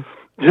us today?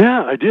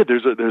 Yeah, I did.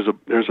 There's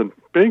a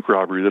bank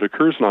robbery that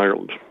occurs in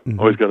Ireland. Mm-hmm.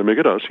 Always got to make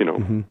it us,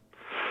 Mm-hmm.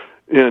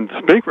 And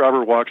the bank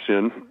robber walks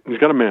in. He's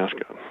got a mask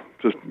on.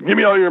 Says, "Give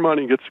me all your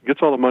money."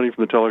 Gets all the money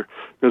from the teller.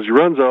 As he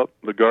runs out,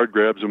 the guard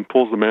grabs him,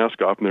 pulls the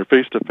mask off, and they're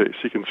face to face.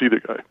 He can see the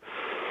guy.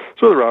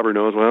 So the robber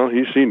knows. Well,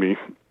 he's seen me.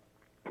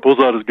 Pulls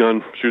out his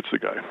gun, shoots the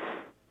guy.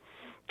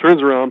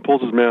 Turns around,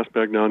 pulls his mask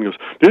back down, and goes,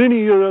 "Did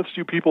any of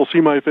you people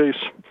see my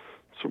face?"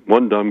 So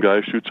one dumb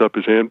guy shoots up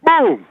his hand.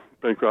 Boom!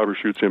 Bank robber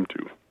shoots him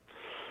too.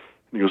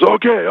 And he goes,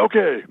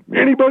 Okay.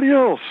 Anybody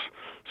else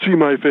see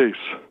my face?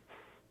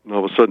 And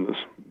all of a sudden, this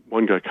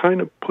one guy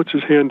kind of puts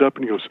his hand up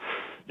and he goes,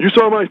 "You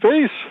saw my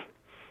face?"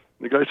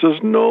 And the guy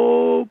says,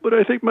 "No, but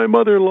I think my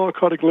mother-in-law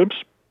caught a glimpse."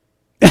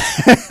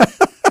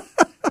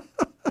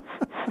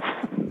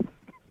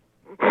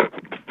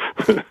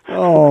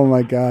 Oh,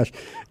 my gosh.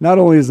 Not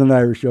only is it an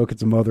Irish joke,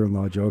 it's a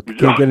mother-in-law joke. You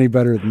can't get any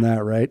better than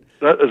that, right?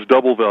 That is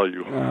double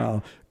value.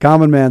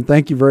 Common Man,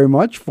 thank you very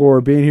much for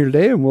being here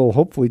today, and we'll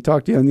hopefully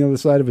talk to you on the other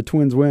side of a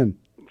Twins win.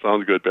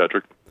 Sounds good,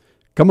 Patrick.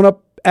 Coming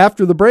up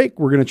after the break,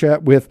 we're going to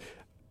chat with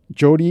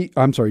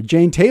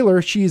Jane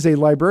Taylor. She's a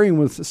librarian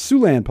with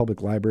Siouxland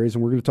Public Libraries,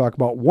 and we're going to talk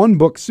about One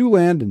Book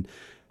Siouxland, and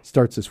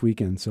starts this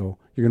weekend, so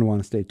you're going to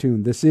want to stay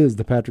tuned. This is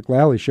the Patrick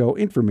Lally Show,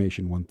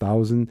 Information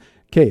 1000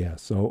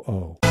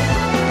 KSOO.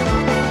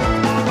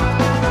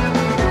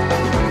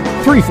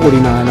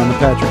 349 on the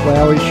Patrick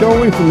Lally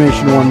Show,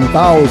 Information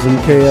 1000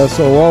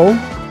 KSOO.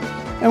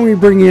 And we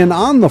bring in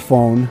on the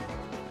phone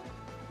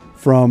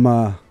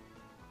from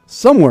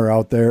somewhere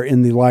out there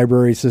in the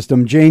library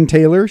system, Jane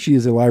Taylor. She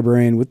is a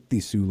librarian with the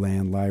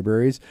Siouxland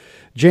Libraries.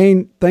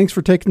 Jane, thanks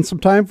for taking some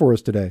time for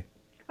us today.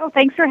 Oh,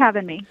 thanks for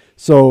having me.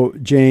 So,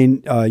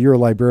 Jane, you're a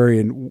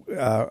librarian.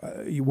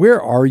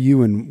 Where are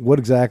you and what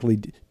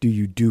exactly do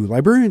you do?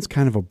 Librarian's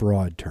kind of a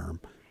broad term.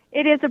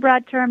 It is a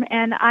broad term,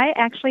 and I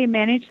actually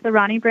manage the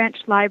Ronnie Branch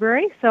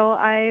Library. So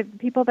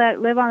people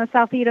that live on the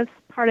southeast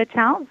part of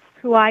town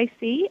who I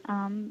see,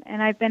 and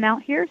I've been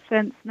out here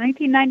since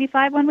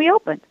 1995 when we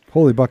opened.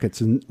 Holy buckets.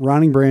 And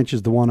Ronning Branch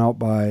is the one out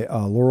by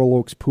Laurel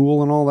Oaks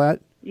Pool and all that?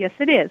 Yes,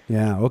 it is.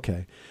 Yeah,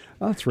 okay.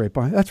 That's right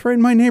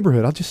in my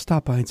neighborhood. I'll just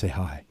stop by and say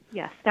hi.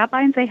 Yes, stop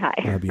by and say hi.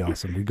 That'd be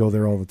awesome. We go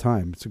there all the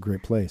time. It's a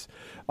great place.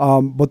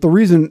 But the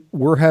reason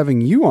we're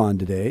having you on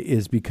today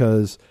is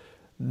because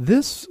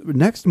this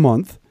next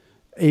month,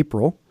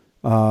 April,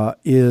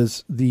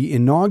 is the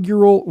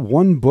inaugural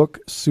One Book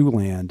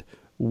Siouxland.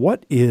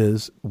 What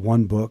is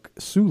One Book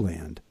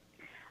Siouxland?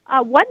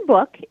 One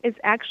Book is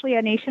actually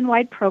a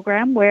nationwide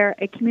program where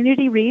a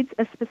community reads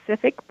a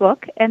specific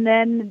book, and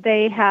then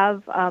they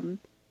have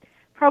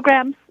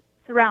programs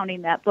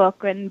surrounding that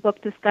book and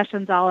book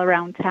discussions all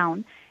around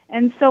town.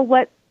 And so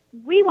what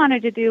we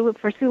wanted to do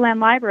for Siouxland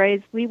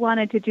Libraries, we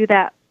wanted to do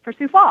that for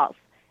Sioux Falls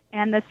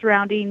and the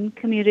surrounding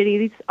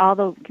communities, all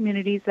the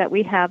communities that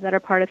we have that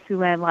are part of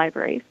Siouxland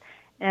Libraries.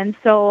 And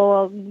so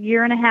a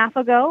year and a half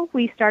ago,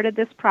 we started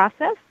this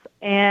process,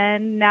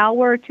 and now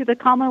we're to the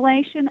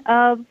culmination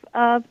of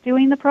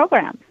doing the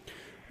program.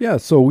 Yeah,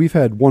 so we've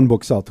had One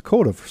Book South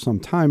Dakota for some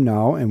time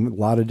now, and a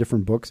lot of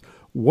different books.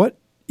 What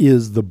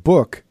is the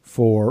book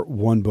for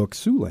One Book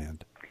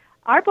Siouxland?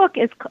 Our book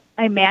is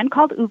A Man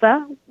Called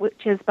Uwe,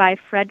 which is by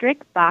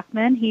Fredrik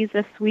Backman. He's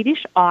a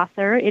Swedish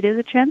author. It is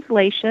a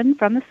translation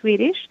from the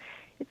Swedish.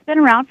 It's been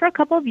around for a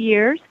couple of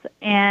years,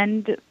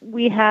 and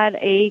we had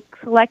a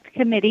select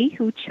committee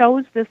who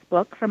chose this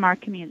book from our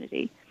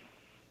community.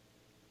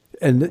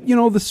 And, you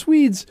know, the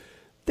Swedes,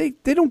 they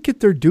don't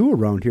get their due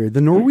around here.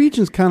 The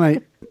Norwegians kind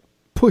of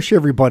push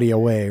everybody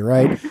away,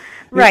 right?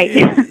 Right.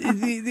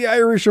 The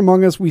Irish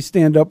among us, we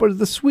stand up. But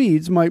the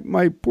Swedes,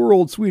 my poor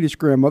old Swedish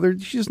grandmother,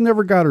 she just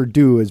never got her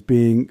due as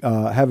being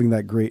having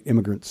that great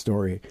immigrant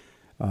story.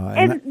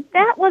 And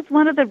that was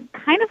one of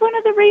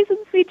the reasons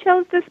we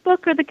chose this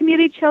book, or the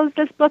community chose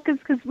this book, is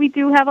because we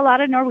do have a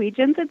lot of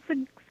Norwegians. It's a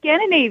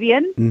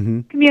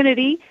Scandinavian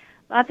community,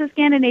 lots of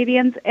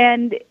Scandinavians,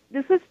 and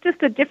this was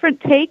just a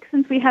different take.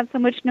 Since we have so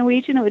much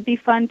Norwegian, it would be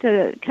fun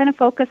to kind of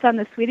focus on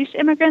the Swedish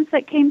immigrants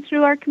that came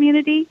through our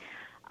community,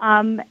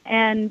 and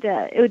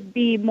it would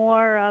be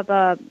more of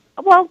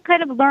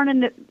kind of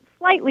learning a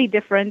slightly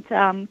different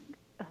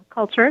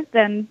culture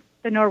than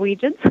the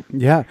Norwegians.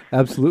 Yeah,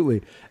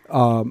 absolutely.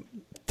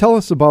 Tell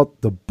us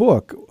about the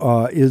book.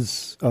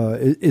 Is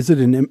it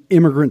an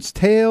immigrant's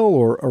tale,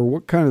 or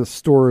what kind of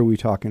story are we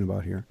talking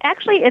about here?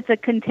 Actually, it's a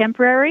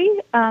contemporary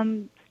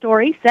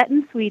story set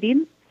in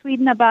Sweden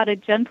about a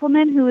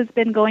gentleman who has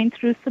been going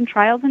through some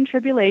trials and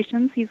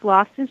tribulations. He's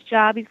lost his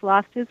job. He's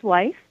lost his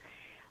wife.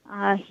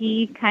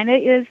 He kind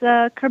of is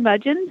a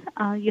curmudgeon.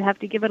 You have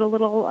to give it a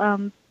little...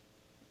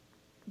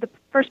 the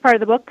first part of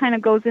the book kind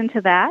of goes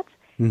into that.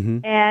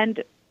 Mm-hmm.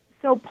 And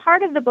so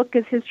part of the book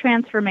is his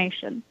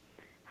transformation,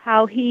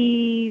 how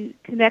he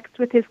connects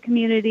with his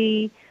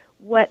community,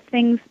 what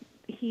the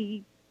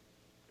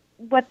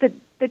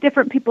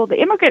different people,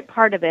 the immigrant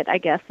part of it, I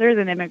guess, there's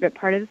an immigrant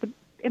part, is the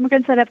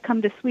immigrants that have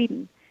come to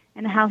Sweden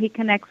and how he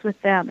connects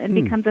with them and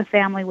becomes a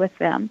family with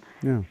them.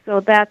 Yeah. So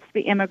that's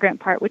the immigrant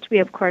part, which we,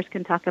 of course,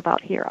 can talk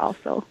about here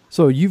also.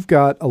 So you've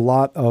got a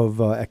lot of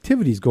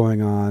activities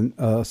going on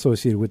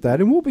associated with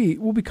that, and we'll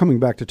be coming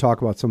back to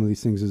talk about some of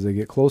these things as they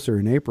get closer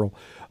in April.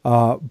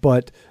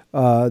 But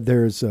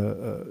there's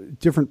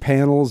different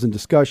panels and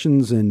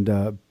discussions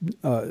and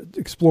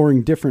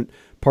exploring different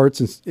parts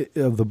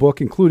of the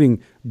book,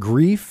 including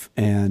grief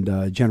and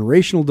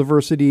generational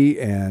diversity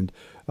and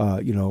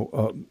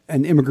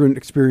an immigrant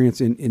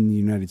experience in the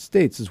United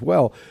States as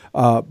well.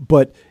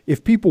 But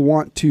if people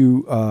want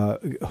to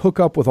hook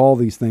up with all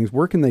these things,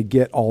 where can they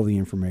get all the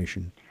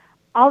information?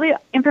 All the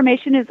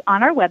information is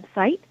on our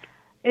website.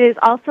 It is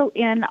also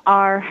in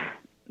our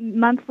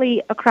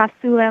monthly Across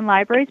Siouxland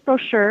Libraries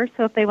brochure,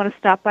 so if they want to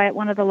stop by at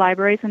one of the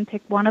libraries and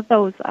pick one of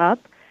those up,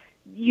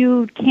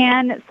 you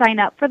can sign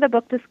up for the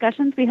book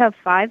discussions. We have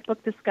 5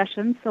 book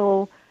discussions,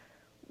 so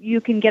you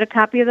can get a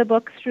copy of the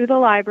books through the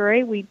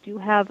library. We do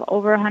have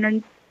over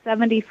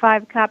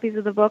 175 copies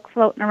of the book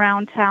floating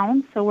around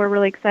town, so we're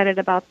really excited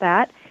about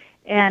that.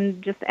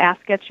 And just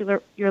ask at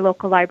your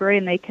local library,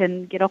 and they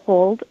can get a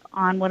hold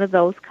on one of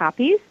those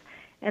copies.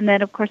 And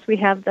then, of course, we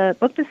have the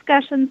book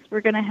discussions.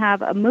 We're going to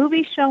have a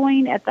movie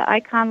showing at the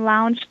Icon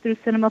Lounge through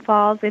Cinema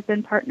Falls. They've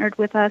been partnered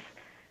with us.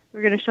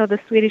 We're going to show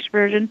the Swedish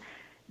version.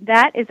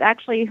 That is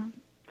actually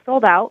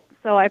sold out,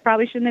 so I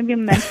probably shouldn't have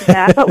even mentioned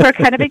that, but we're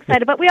kind of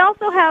excited. But we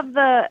also have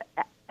the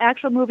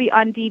actual movie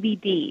on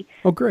DVD.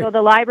 Oh, great. So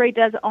the library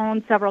does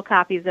own several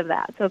copies of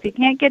that. So if you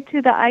can't get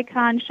to the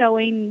Icon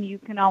showing, you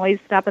can always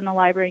stop in the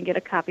library and get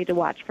a copy to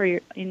watch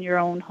in your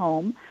own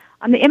home.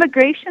 The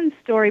Immigration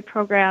Story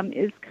program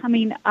is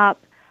coming up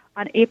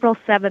on April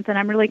 7th, and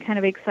I'm really kind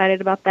of excited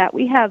about that.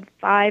 We have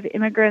 5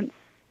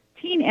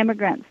 teen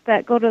immigrants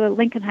that go to the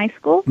Lincoln High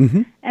School,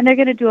 and they're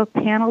going to do a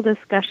panel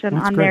discussion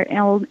on their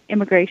own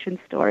immigration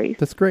stories.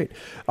 That's great.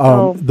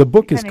 The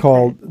book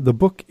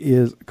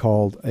is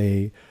called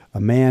A A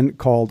Man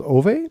Called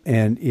Ove,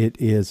 and it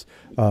is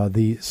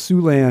the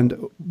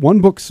Siouxland, One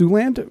Book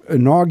Siouxland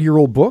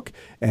inaugural book.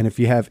 And if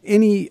you have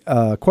any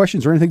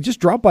questions or anything, just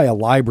drop by a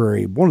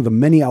library, one of the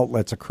many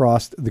outlets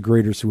across the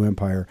greater Sioux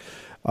Empire,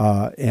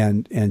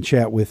 and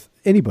chat with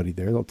anybody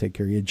there. They'll take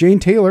care of you. Jane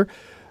Taylor,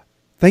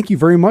 thank you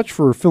very much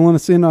for filling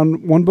us in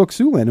on One Book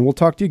Siouxland, and we'll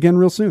talk to you again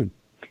real soon.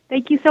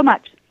 Thank you so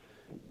much.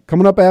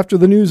 Coming up after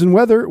the news and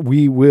weather,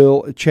 we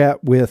will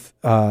chat with,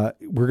 we're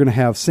going to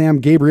have Sam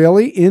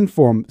Gabrielli in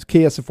from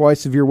KSFY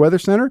Severe Weather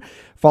Center,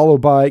 followed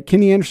by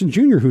Kenny Anderson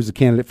Jr., who's a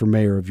candidate for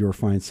mayor of your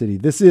fine city.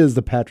 This is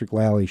the Patrick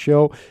Lally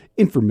Show,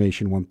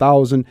 Information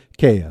 1000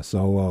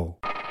 KSOO.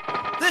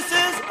 This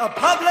is a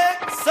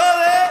public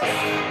service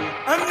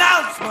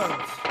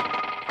announcement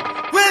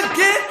with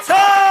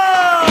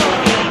guitar.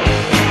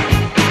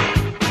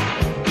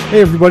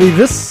 Hey, everybody,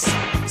 this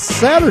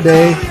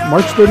Saturday,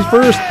 March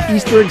 31st,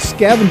 Easter egg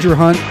scavenger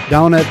hunt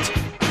down at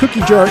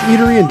Cookie Jar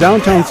Eatery in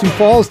downtown Sioux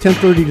Falls,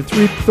 10:30 to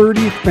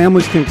 3:30.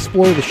 Families can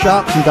explore the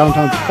shops in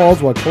downtown Sioux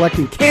Falls while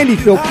collecting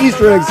candy-filled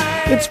Easter eggs.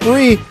 It's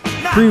free.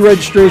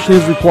 Pre-registration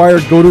is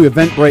required. Go to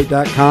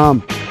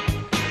eventbrite.com.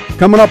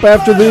 Coming up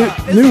after the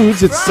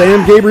news, it's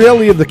Sam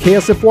Gabrielli of the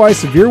KSFY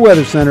Severe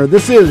Weather Center.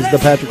 This is the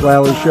Patrick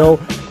Lally Show,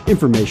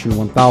 Information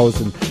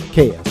 1000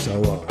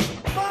 KSOO.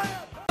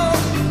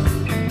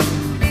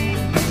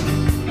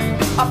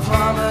 I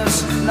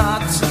promise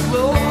not to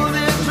blow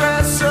the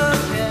dress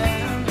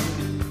again.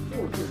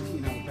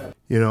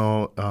 You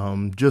know,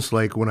 just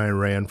like when I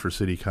ran for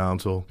city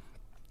council,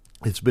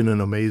 it's been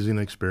an amazing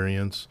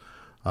experience.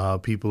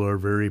 People are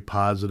very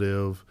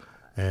positive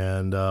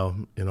and,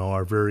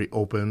 are very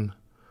open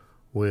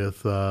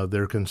with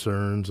their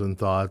concerns and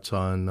thoughts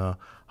on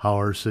how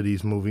our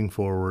city's moving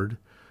forward.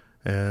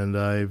 And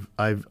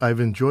I've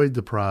enjoyed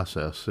the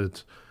process.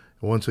 It's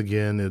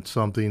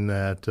something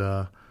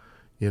that,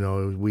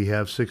 we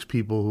have 6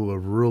 people who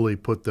have really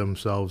put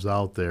themselves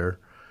out there,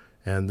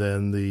 and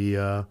then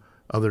the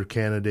other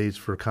candidates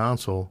for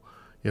council.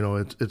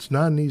 It's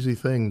not an easy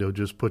thing to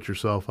just put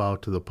yourself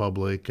out to the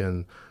public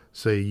and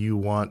say you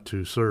want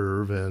to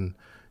serve and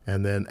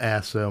then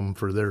ask them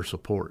for their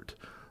support.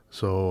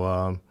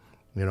 So,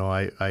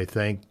 I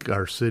thank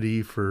our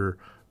city for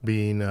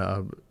being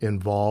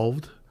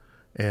involved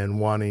and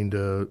wanting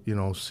to,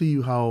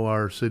 see how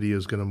our city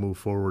is going to move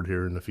forward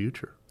here in the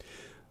future.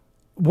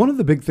 One of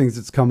the big things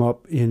that's come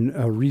up in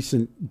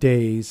recent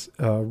days,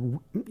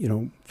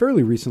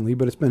 fairly recently,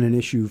 but it's been an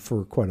issue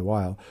for quite a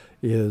while,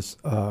 is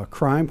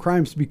crime.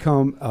 Crime's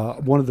become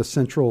one of the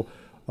central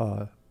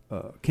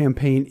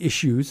campaign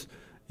issues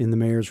in the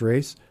mayor's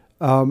race.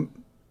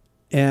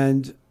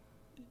 And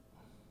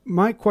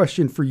my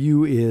question for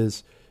you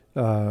is,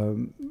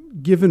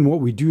 given what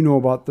we do know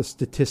about the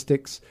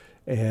statistics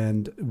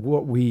and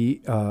what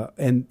we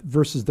and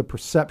versus the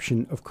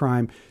perception of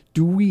crime,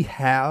 do we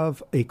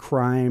have a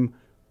crime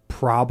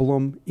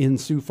problem in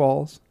Sioux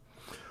Falls?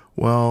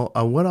 Well,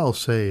 what I'll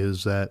say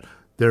is that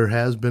there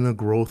has been a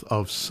growth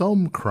of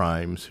some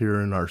crimes here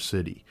in our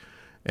city.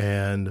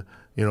 And,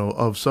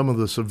 of some of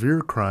the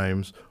severe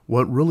crimes,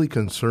 what really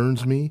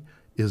concerns me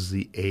is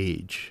the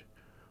age.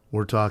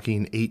 We're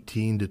talking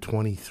 18 to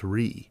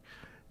 23.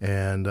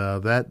 And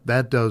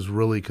that does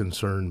really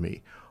concern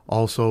me.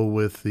 Also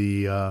with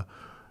the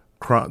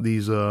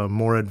these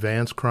more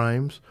advanced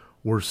crimes,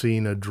 we're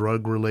seeing a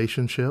drug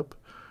relationship.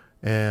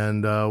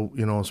 And,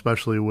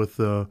 especially with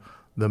the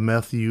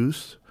meth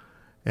use.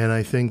 And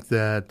I think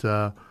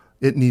that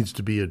it needs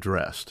to be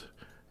addressed.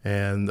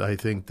 And I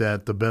think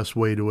that the best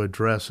way to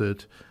address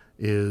it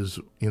is,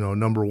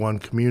 number one,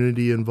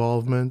 community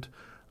involvement,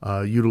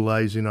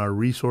 utilizing our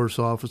resource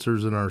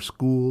officers in our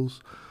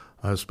schools,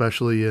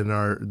 especially in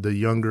the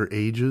younger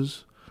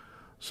ages,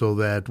 so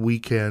that we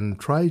can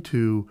try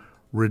to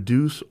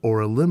reduce or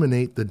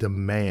eliminate the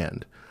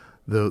demand.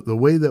 The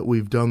way that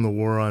we've done the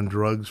war on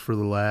drugs for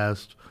the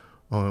last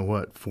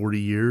 40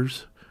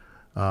 years,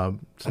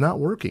 it's not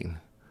working.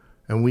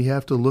 And we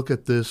have to look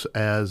at this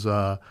as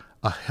a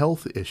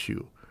health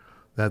issue,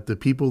 that the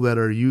people that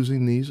are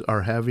using these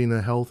are having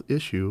a health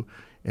issue,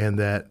 and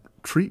that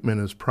treatment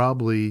is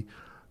probably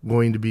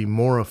going to be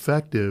more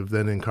effective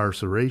than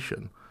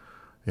incarceration.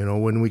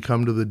 When we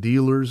come to the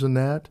dealers and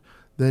that,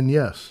 then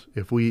yes,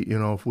 if we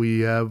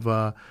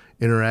have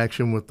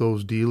interaction with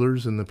those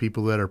dealers and the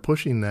people that are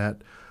pushing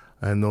that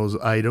and those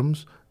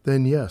items,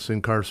 then yes,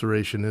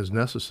 incarceration is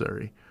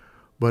necessary.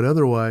 But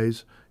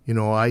otherwise,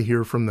 I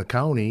hear from the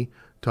county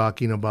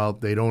talking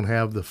about they don't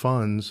have the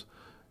funds,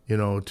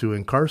 to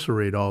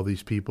incarcerate all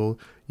these people,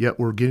 yet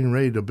we're getting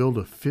ready to build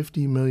a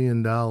 $50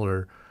 million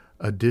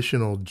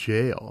additional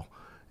jail.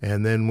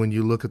 And then when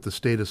you look at the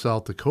state of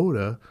South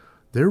Dakota,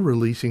 they're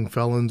releasing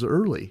felons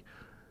early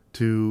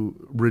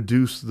to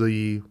reduce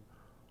the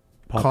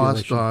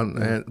cost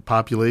on and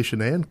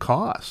population and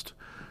cost.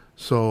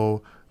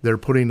 So they're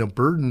putting a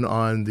burden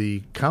on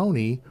the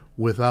county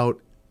without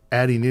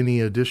adding any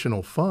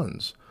additional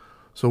funds.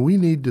 So we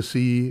need to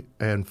see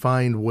and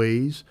find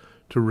ways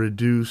to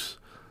reduce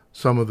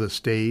some of the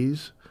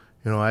stays.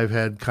 I've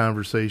had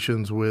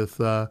conversations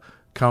with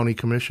county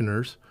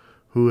commissioners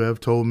who have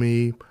told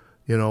me,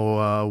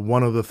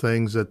 one of the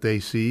things that they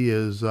see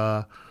is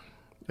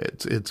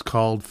it's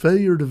called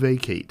failure to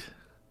vacate,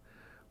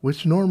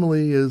 which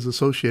normally is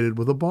associated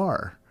with a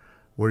bar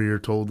where you're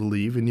told to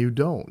leave and you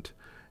don't.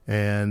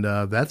 And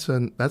that's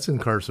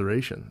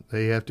incarceration.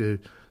 They have to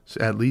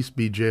at least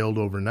be jailed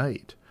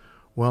overnight.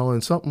 Well,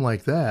 in something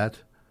like that,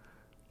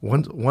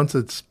 once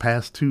it's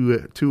past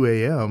 2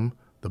 a.m.,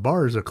 the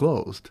bars are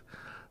closed.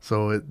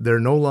 So they're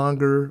no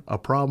longer a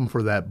problem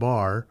for that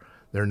bar.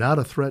 They're not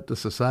a threat to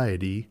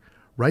society.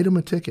 Write them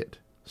a ticket.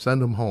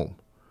 Send them home.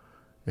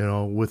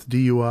 With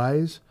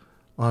DUIs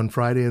on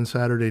Friday and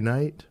Saturday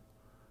night,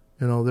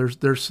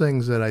 there's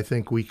things that I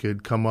think we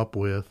could come up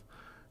with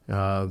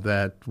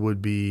that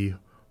would be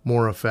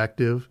more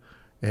effective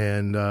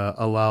and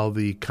allow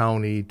the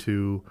county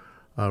to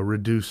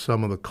reduce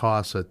some of the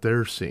costs that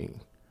they're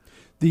seeing.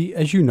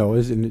 As you know,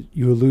 and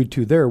you allude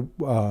to there,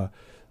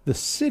 the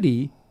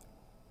city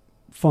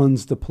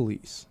funds the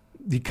police.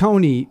 The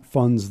county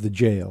funds the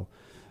jail.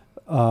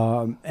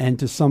 And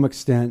to some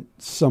extent,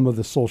 some of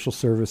the social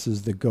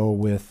services that go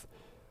with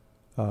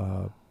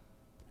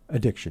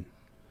addiction.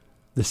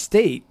 The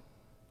state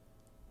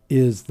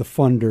is the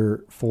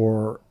funder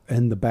for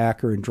and the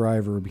backer and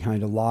driver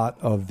behind a lot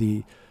of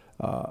the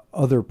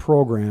other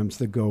programs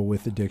that go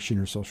with addiction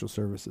or social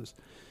services.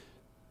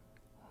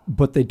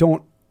 But they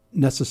don't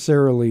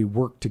necessarily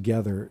work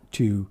together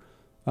to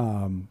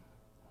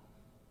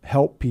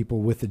help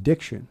people with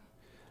addiction.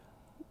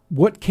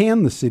 What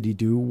can the city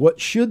do? What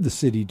should the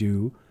city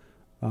do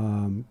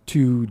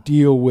to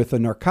deal with a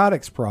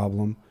narcotics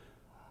problem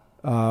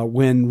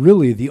when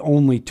really the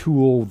only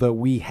tool that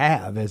we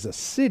have as a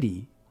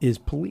city is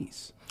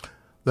police?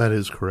 That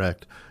is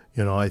correct.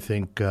 I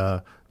think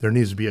there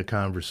needs to be a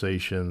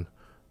conversation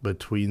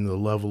between the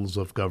levels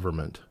of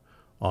government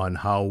on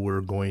how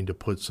we're going to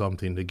put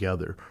something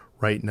together.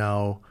 Right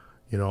now,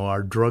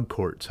 our drug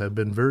courts have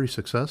been very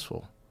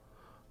successful,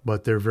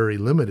 but they're very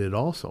limited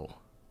also.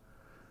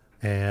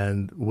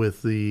 And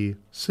with the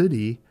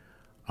city,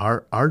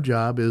 our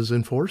job is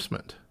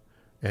enforcement,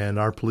 and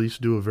our police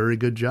do a very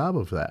good job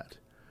of that.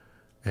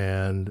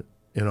 And,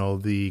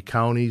 the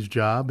county's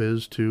job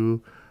is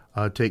to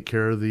take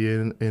care of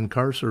the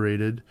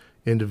incarcerated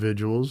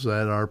individuals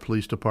that our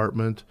police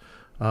department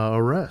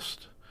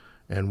arrest.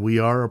 And we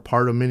are a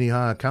part of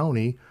Minnehaha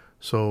County,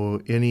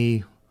 so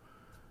any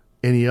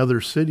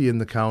other city in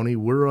the county,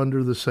 we're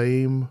under the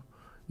same,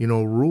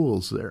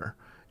 rules there.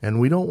 And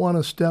we don't want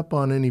to step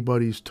on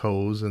anybody's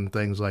toes and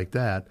things like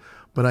that.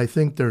 But I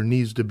think there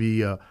needs to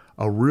be a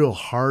real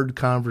hard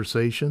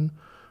conversation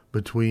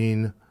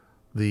between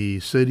the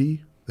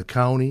city, the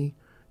county,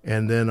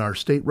 and then our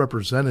state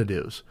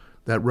representatives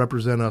that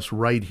represent us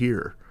right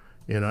here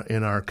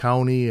in our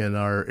county and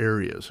our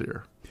areas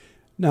here.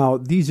 Now,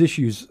 these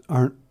issues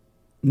aren't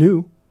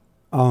new.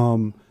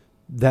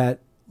 That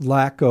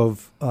lack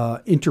of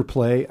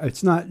interplay,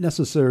 it's not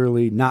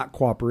necessarily not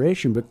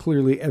cooperation, but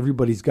clearly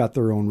everybody's got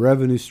their own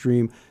revenue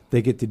stream.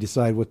 They get to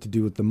decide what to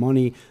do with the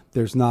money.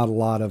 There's not a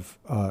lot of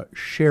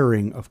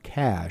sharing of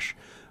cash.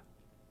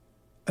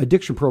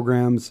 Addiction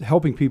programs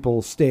helping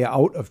people stay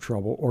out of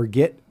trouble or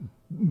get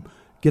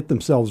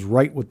themselves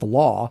right with the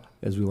law,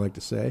 as we like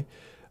to say,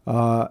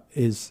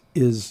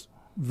 is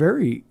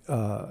very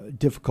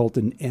difficult,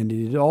 and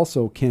it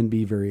also can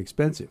be very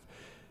expensive.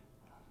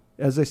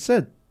 As I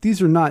said, these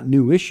are not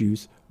new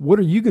issues. What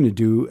are you going to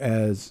do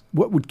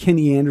what would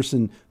Kenny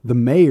Anderson, the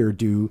mayor,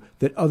 do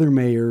that other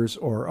mayors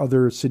or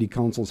other city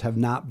councils have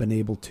not been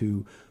able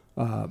to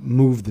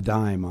move the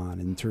dime on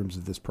in terms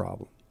of this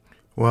problem?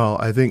 Well,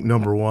 I think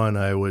number one,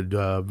 I would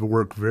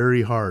work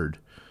very hard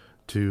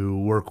to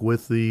work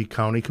with the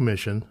county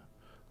commission,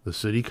 the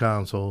city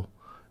council,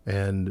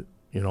 and,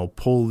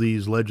 pull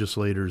these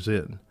legislators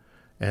in.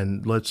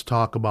 And let's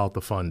talk about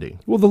the funding.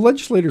 Well, the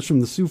legislators from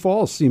the Sioux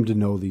Falls seem to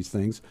know these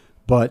things,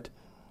 but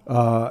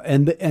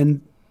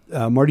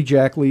Marty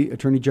Jackley,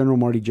 Attorney General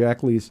Marty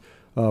Jackley's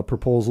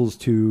proposals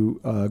to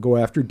go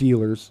after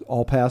dealers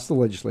all passed the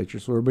legislature,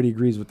 so everybody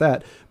agrees with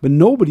that. But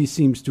nobody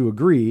seems to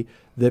agree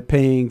that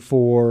paying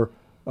for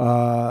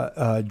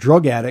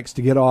drug addicts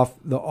to get off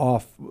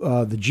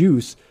the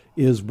juice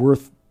is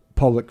worth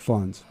public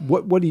funds.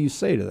 What do you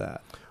say to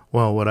that?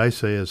 Well, what I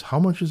say is, how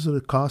much is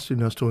it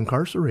costing us to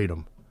incarcerate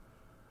them?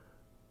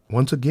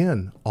 Once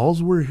again, all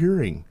we're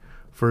hearing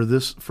for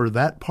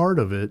that part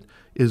of it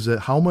is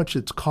that how much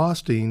it's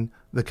costing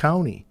the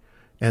county,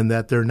 and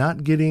that they're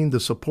not getting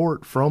the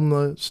support from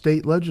the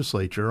state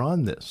legislature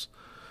on this.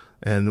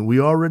 And we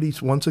already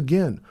see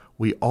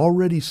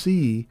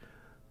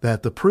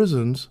that the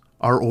prisons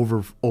are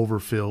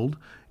overfilled,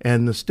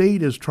 and the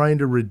state is trying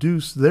to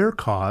reduce their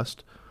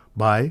cost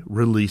by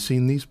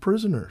releasing these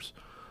prisoners.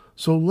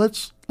 So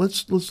let's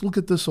look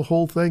at this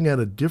whole thing at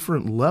a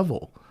different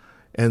level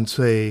and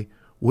say,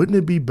 wouldn't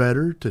it be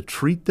better to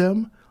treat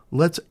them?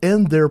 Let's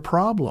end their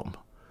problem.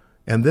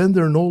 And then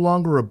they're no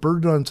longer a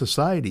burden on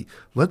society.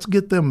 Let's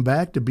get them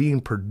back to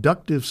being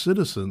productive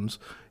citizens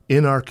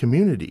in our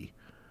community.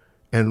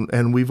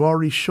 And we've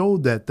already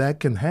showed that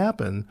can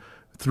happen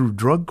through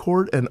drug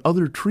court and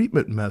other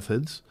treatment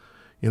methods,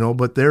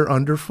 but they're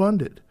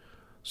underfunded.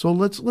 So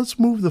let's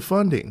move the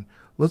funding.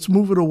 Let's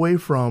move it away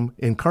from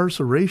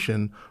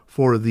incarceration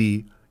for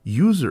the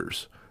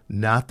users,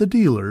 not the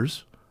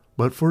dealers,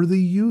 but for the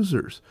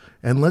users.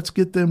 And let's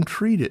get them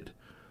treated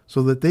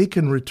so that they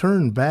can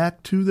return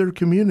back to their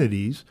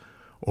communities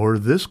or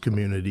this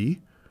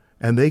community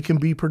and they can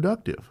be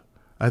productive.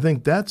 I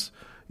think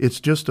it's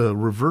just a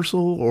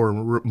reversal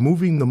or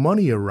moving the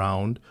money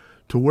around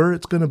to where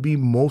it's going to be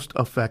most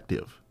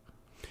effective.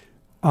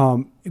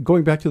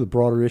 Going back to the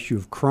broader issue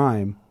of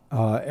crime,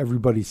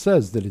 everybody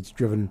says that it's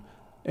driven,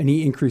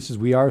 any increases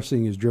we are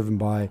seeing is driven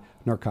by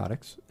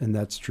narcotics, and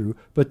that's true.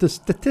 But the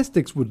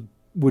statistics would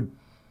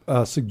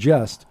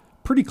suggest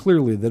pretty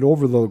clearly that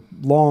over the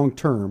long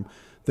term,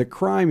 that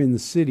crime in the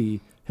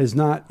city has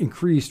not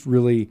increased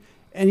really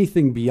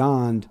anything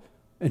beyond,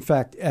 in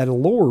fact, at a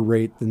lower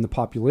rate than the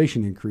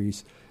population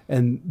increase,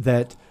 and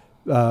that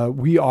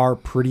we are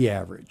pretty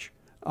average.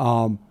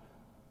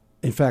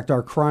 In fact,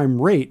 our crime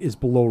rate is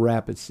below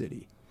Rapid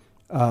City.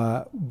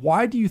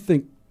 Why do you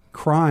think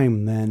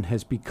crime then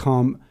has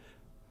become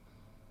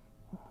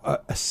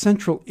a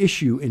central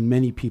issue in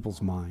many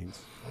people's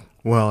minds?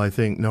 Well, I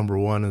think number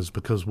one is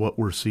because what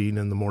we're seeing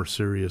in the more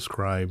serious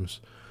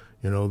crimes,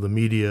 the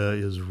media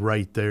is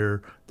right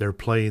there. They're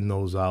playing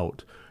those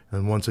out.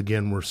 And once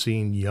again, we're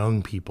seeing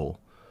young people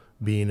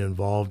being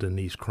involved in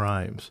these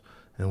crimes.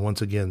 And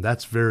once again,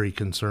 that's very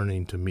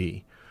concerning to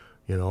me.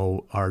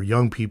 Our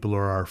young people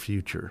are our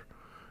future.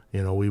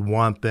 We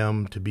want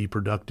them to be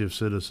productive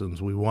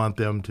citizens. We want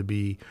them to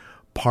be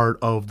part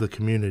of the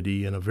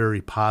community in a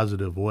very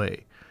positive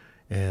way.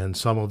 And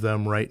some of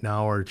them right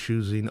now are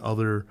choosing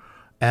other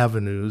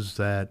avenues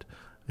that,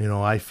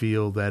 I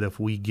feel that if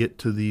we get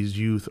to these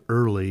youth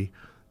early,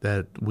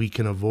 that we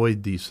can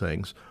avoid these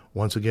things.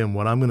 Once again,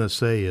 what I'm going to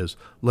say is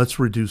let's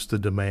reduce the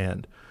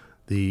demand.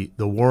 The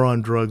war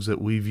on drugs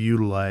that we've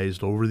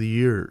utilized over the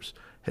years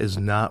is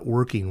not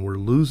working. We're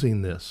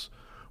losing this.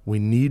 We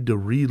need to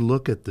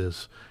relook at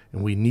this,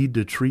 and we need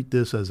to treat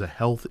this as a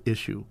health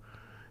issue.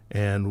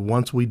 And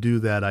once we do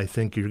that, I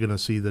think you're going to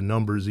see the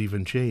numbers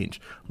even change.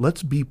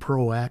 Let's be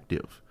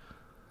proactive.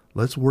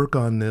 Let's work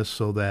on this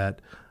so that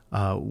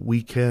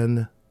we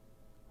can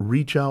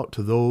reach out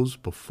to those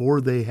before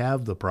they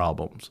have the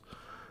problems.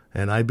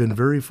 And I've been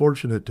very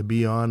fortunate to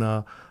be on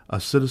a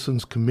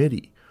citizens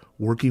committee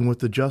working with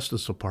the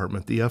Justice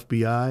Department, the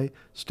FBI,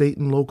 state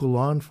and local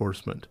law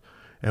enforcement.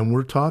 And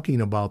we're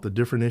talking about the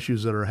different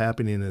issues that are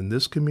happening in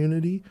this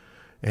community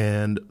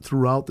and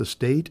throughout the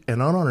state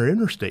and on our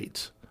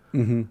interstates,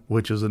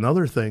 which is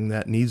another thing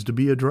that needs to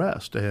be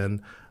addressed.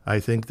 And I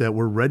think that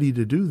we're ready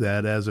to do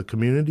that as a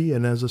community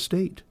and as a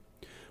state.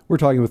 We're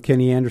talking with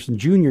Kenny Anderson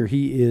Jr.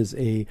 He is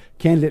a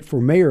candidate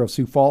for mayor of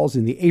Sioux Falls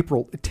in the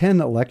April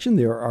 10 election.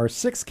 There are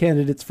 6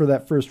 candidates for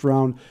that first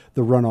round.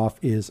 The runoff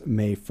is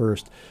May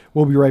 1st.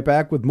 We'll be right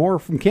back with more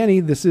from Kenny.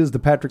 This is the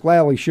Patrick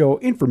Lally Show,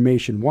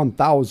 Information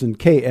 1000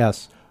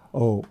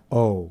 KSOO.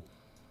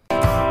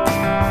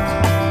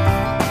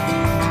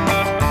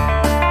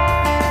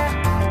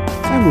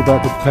 And we're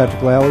back with the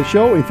Patrick Lally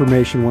Show,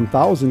 Information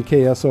 1000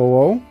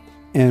 KSOO.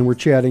 And we're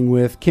chatting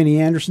with Kenny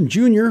Anderson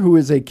Jr., who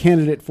is a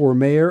candidate for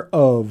mayor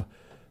of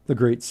the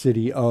great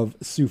city of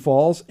Sioux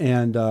Falls.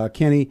 And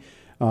Kenny,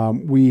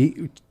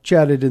 we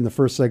chatted in the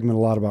first segment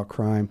a lot about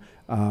crime.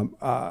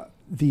 I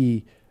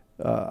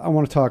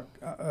want to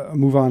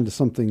move on to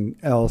something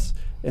else,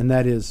 and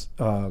that is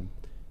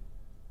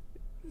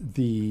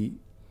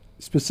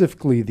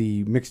specifically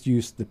the mixed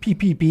use, the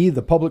PPP,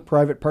 the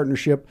public-private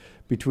partnership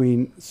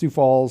between Sioux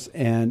Falls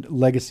and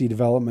Legacy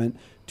Development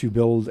to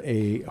build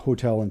a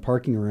hotel and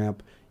parking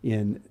ramp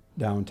in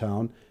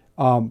downtown.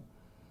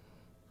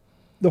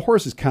 The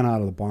horse is kind of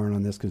out of the barn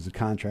on this because the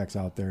contract's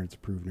out there, it's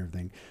approved and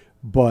everything.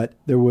 But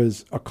there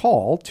was a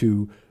call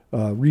to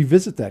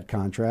revisit that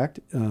contract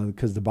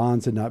because the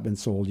bonds had not been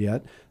sold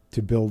yet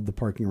to build the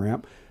parking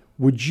ramp.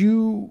 Would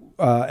you,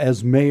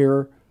 as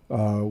mayor,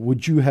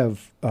 would you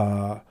have,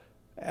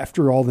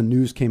 after all the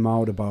news came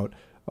out about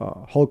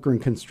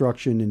Hulkern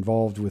Construction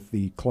involved with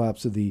the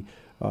collapse of the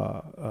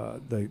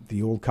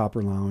old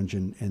Copper Lounge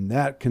and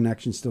that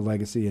connections to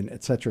Legacy and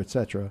et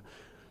cetera,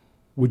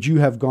 would you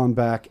have gone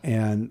back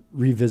and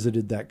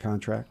revisited that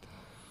contract?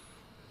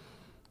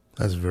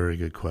 That's a very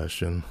good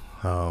question.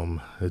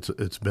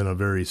 It's been a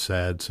very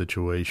sad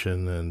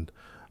situation, and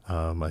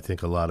I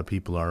think a lot of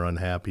people are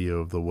unhappy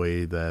of the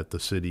way that the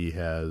city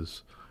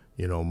has,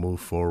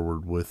 moved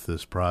forward with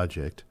this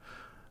project.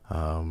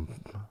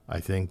 I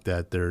think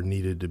that there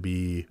needed to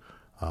be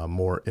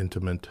more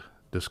intimate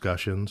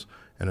discussions,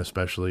 and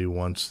especially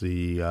once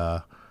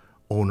the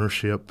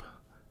ownership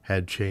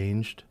had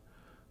changed,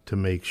 to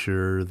make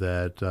sure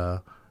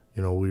that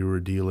we were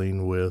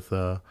dealing with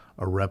a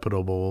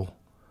reputable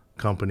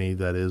company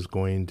that is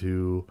going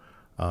to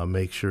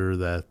make sure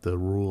that the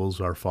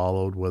rules are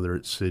followed, whether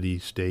it's city,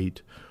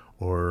 state,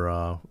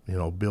 or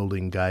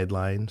building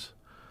guidelines.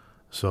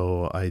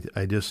 So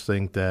I just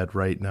think that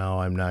right now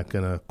I'm not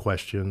going to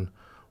question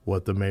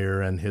what the mayor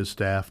and his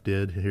staff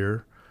did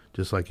here.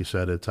 Just like you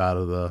said, it's out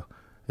of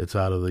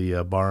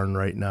the barn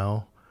right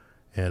now,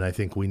 and I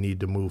think we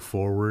need to move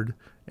forward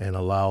and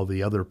allow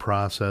the other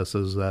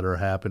processes that are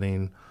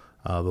happening,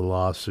 the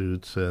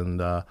lawsuits and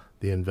the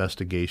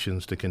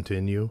investigations to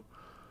continue,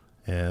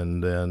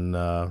 and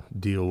then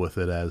deal with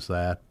it as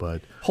that.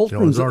 But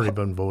it's already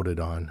been voted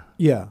on.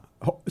 Yeah.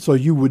 So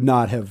you would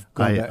not have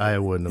gone back. I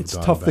wouldn't have it's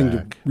gone a tough back. thing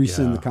to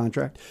rescind the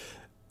contract.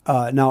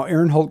 Now,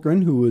 Aaron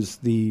Hultgren, who was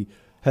the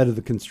head of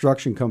the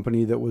construction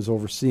company that was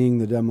overseeing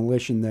the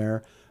demolition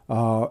there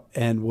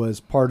and was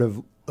part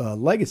of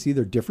Legacy,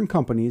 they're different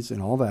companies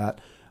and all that,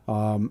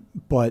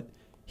 but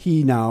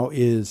he now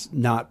is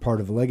not part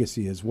of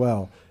Legacy as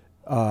well.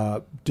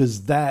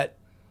 Does that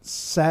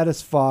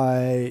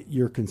satisfy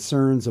your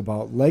concerns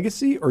about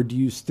Legacy, or would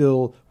you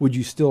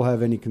still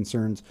have any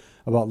concerns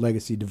about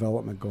Legacy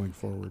development going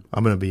forward?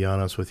 I'm going to be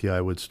honest with you.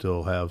 I would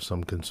still have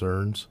some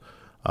concerns.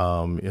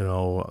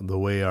 The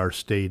way our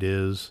state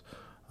is,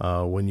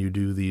 when you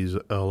do these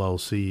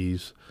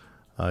LLCs,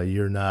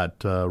 you're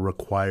not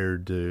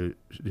required to,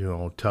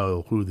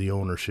 tell who the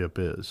ownership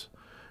is.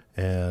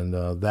 And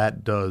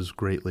that does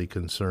greatly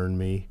concern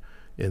me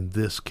in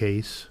this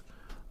case.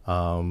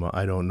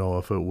 I don't know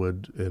if it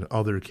would in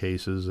other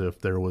cases if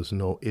there was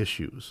no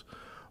issues.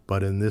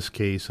 But in this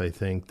case, I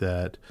think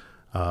that,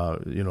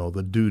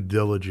 the due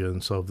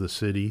diligence of the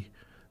city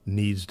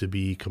needs to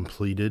be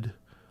completed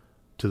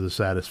to the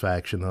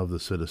satisfaction of the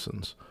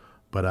citizens.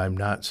 But I'm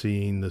not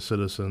seeing the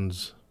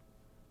citizens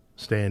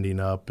standing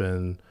up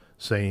and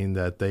saying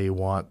that they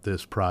want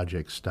this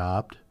project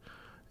stopped.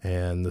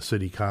 And the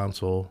city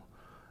council,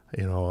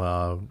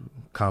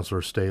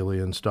 Councilor Staley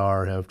and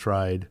Starr have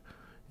tried,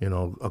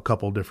 a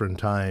couple different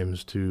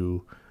times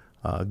to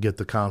get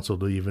the council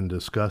to even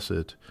discuss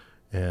it,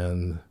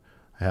 and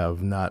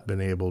have not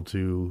been able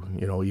to,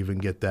 even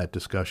get that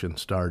discussion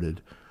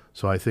started.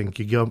 So I think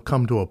you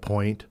come to a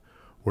point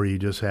where you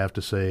just have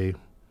to say,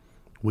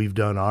 we've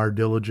done our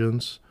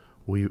diligence,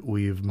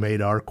 we've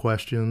made our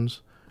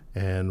questions,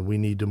 and we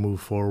need to move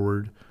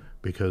forward,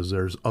 because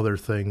there's other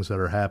things that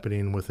are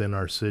happening within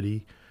our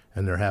city,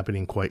 and they're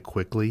happening quite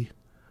quickly,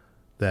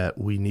 that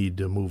we need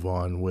to move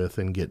on with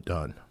and get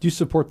done. Do you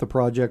support the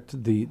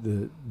project,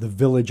 the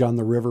Village on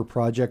the River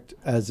project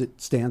as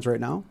it stands right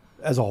now,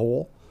 as a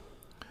whole?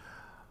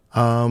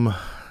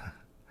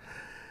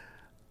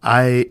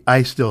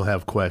 I still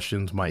have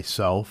questions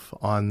myself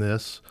on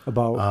this.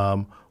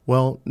 About?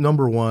 Well,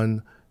 number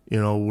one,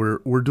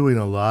 we're doing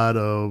a lot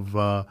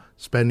of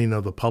spending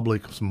of the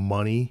public's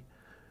money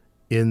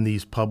in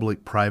these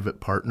public-private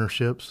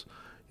partnerships.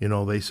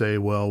 They say,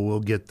 well, we'll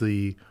get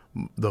the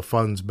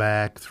funds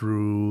back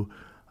through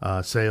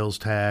sales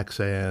tax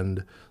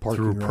and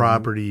through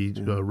property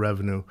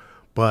revenue.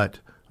 But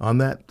on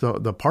that,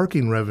 the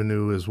parking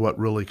revenue is what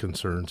really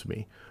concerns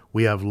me.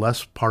 We have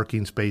less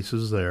parking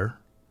spaces there,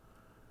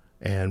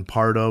 and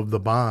part of the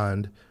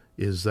bond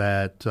is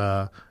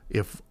that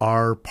if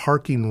our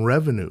parking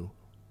revenue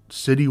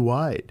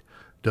citywide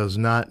does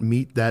not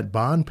meet that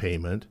bond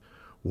payment,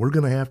 we're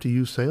going to have to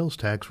use sales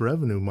tax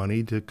revenue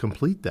money to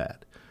complete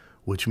that,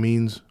 which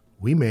means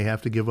we may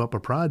have to give up a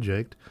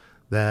project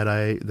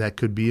that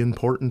could be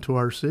important to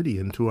our city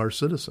and to our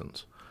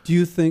citizens. Do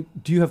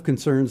you have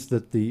concerns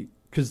that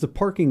because the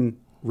parking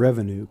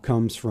revenue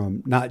comes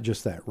from not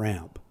just that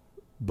ramp,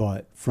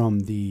 but from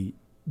the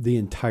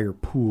entire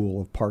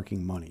pool of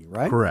parking money,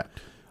 right?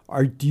 Correct.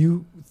 Do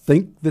you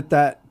think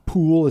that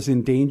pool is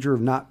in danger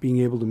of not being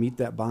able to meet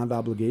that bond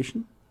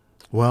obligation?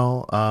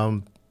 Well,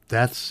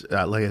 that's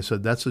like I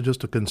said, that's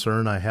just a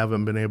concern. I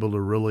haven't been able to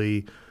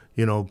really,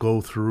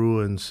 go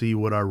through and see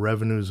what our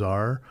revenues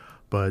are.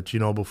 But,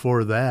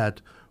 before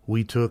that,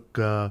 we took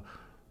a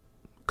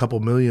couple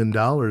 $1 million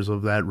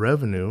of that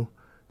revenue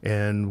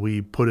and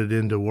we put it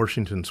into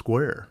Washington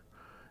Square.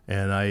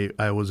 And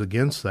I was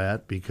against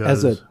that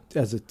because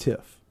as a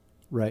TIF,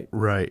 right?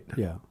 Right.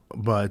 Yeah.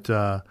 But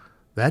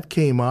that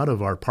came out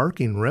of our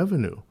parking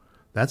revenue.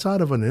 That's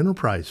out of an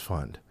enterprise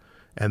fund.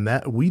 And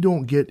that we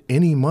don't get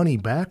any money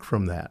back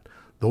from that.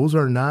 Those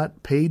are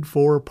not paid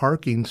for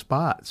parking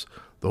spots.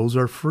 Those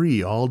are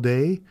free all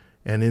day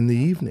and in the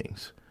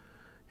evenings.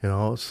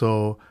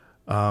 So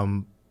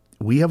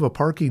we have a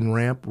parking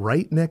ramp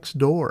right next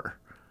door.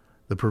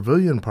 The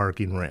Pavilion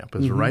parking ramp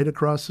is right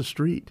across the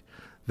street.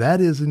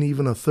 That isn't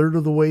even a third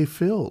of the way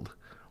filled.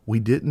 We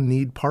didn't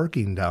need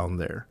parking down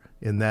there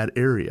in that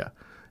area.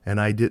 And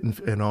I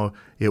didn't,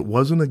 it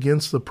wasn't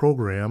against the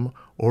program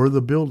or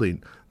the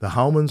building. The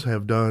Haumans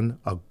have done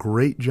a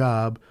great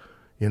job,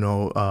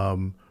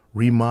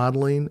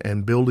 remodeling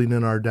and building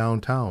in our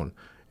downtown.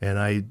 And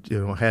I,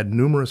 had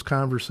numerous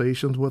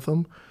conversations with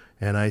them.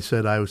 And I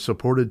said I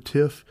supported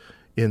TIF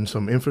in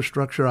some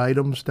infrastructure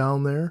items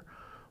down there.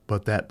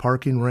 But that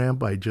parking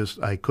ramp, I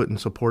couldn't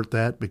support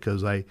that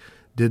because I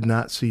did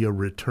not see a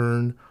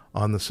return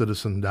on the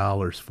citizen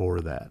dollars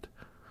for that.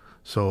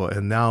 So,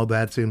 and now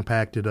that's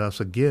impacted us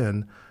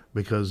again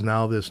because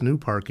now this new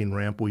parking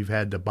ramp we've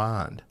had to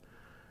bond.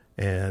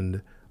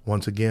 And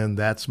once again,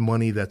 that's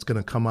money that's going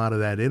to come out of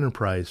that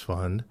enterprise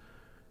fund.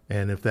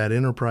 And if that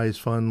enterprise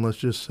fund, let's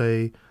just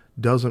say,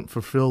 doesn't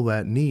fulfill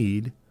that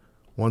need,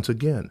 once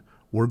again,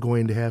 we're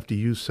going to have to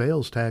use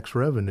sales tax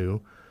revenue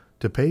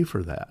to pay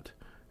for that.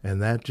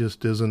 And that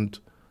just isn't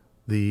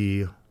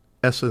the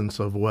essence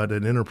of what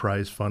an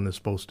enterprise fund is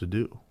supposed to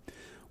do.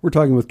 We're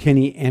talking with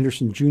Kenny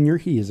Anderson Jr.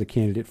 He is a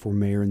candidate for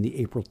mayor in the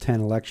April 10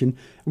 election.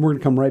 And we're going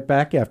to come right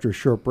back after a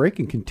short break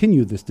and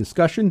continue this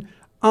discussion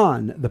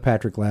on The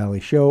Patrick Lally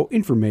Show,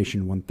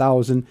 Information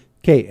 1000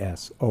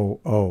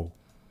 KSOO.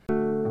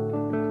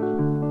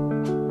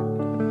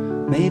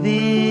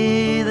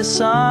 Maybe the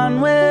sun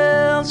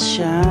will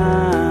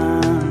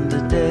shine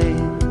today.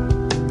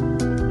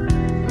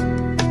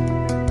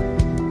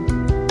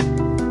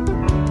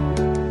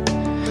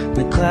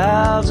 The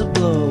clouds will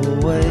blow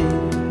away.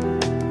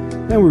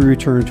 Then we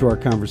return to our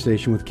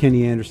conversation with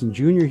Kenny Anderson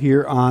Jr.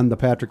 here on The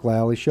Patrick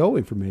Lally Show,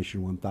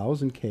 Information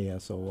 1000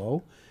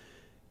 KSOO.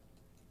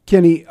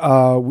 Kenny,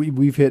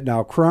 we've hit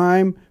now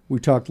crime. We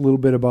talked a little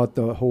bit about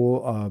the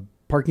whole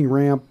parking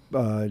ramp,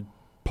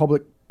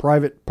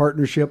 public-private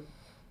partnership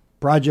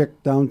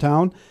project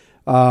downtown.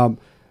 A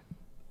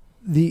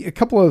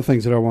couple other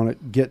things that I want to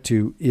get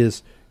to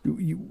is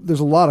there's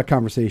a lot of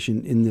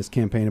conversation in this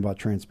campaign about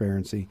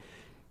transparency.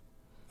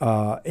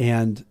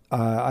 And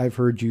I've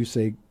heard you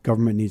say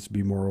government needs to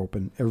be more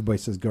open. Everybody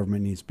says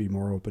government needs to be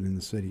more open in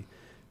the city.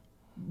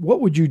 What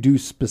would you do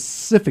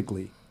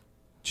specifically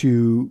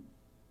to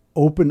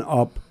open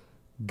up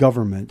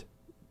government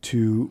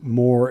to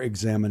more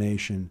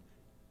examination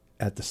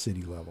at the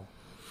city level?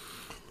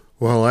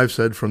 Well, I've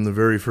said from the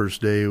very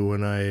first day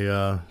when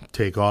I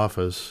take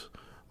office,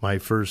 my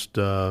first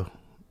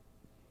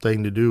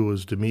thing to do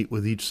was to meet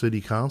with each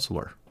city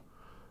councilor.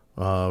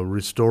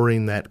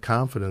 Restoring that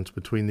confidence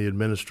between the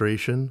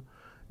administration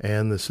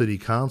and the city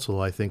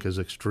council, I think, is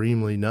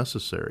extremely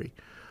necessary.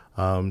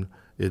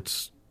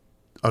 It's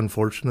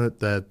unfortunate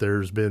that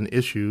there's been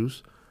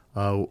issues,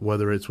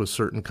 whether it's with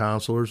certain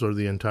councilors or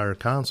the entire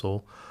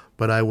council,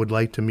 but I would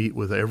like to meet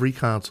with every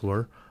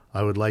councilor.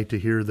 I would like to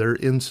hear their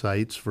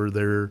insights for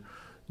their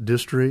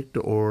district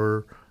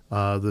or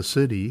the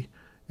city,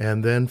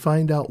 and then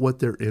find out what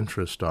their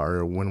interests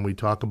are when we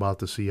talk about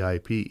the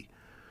CIP.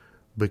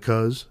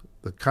 Because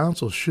the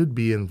council should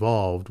be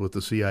involved with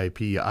the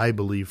CIP, I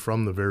believe,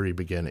 from the very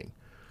beginning.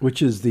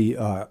 Which is the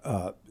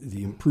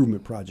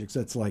improvement projects.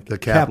 That's like the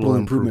capital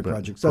improvement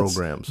projects. That's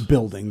programs.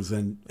 Buildings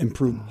and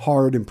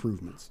hard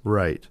improvements.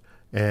 Right.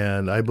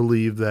 And I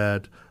believe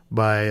that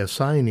by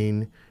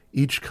assigning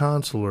each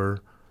councilor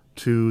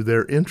to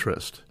their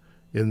interest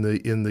in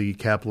the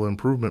capital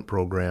improvement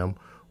program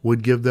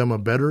would give them a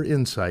better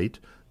insight.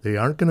 They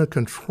aren't going to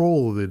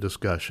control the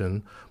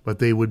discussion, but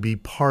they would be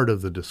part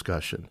of the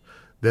discussion.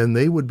 Then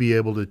they would be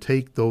able to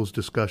take those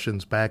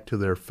discussions back to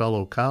their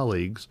fellow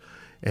colleagues,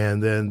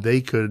 and then they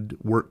could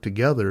work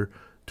together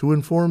to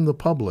inform the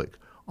public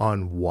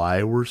on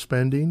why we're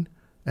spending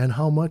and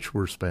how much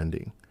we're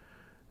spending.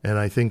 And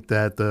I think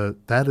that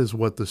that is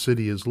what the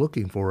city is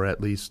looking for,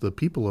 at least the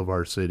people of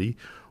our city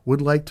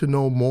would like to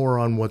know more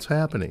on what's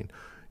happening.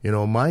 You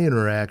know, my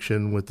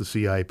interaction with the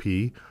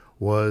CIP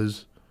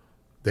was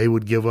they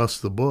would give us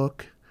the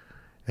book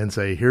and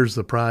say, here's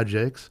the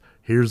projects,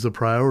 here's the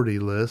priority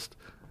list,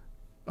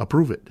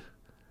 approve it,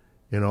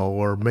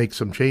 or make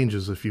some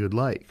changes if you'd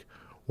like.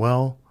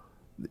 Well,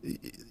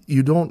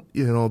 you don't,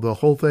 the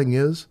whole thing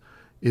is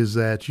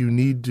that you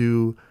need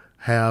to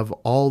have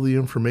all the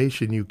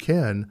information you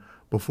can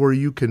before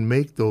you can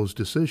make those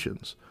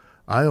decisions.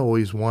 I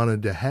always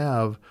wanted to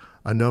have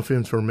enough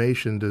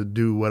information to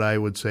do what I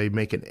would say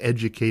make an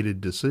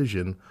educated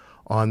decision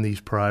on these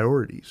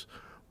priorities.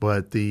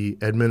 But the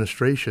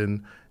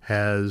administration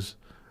has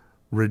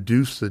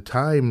reduced the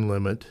time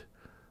limit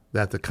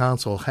that the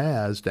council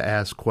has to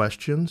ask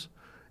questions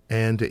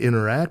and to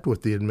interact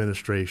with the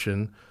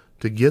administration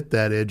to get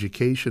that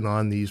education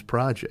on these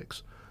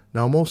projects.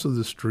 Now, most of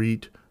the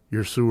street,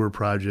 your sewer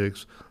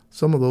projects,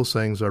 some of those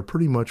things are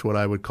pretty much what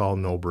I would call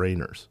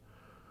no-brainers.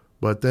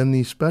 But then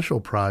these special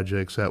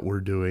projects that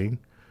we're doing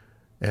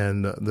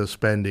and the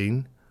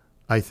spending,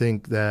 I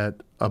think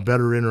that a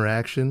better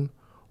interaction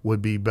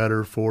would be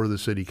better for the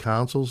city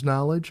council's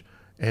knowledge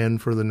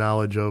and for the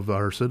knowledge of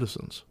our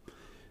citizens.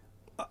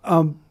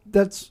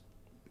 That's,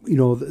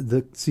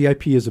 the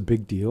CIP is a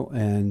big deal,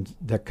 and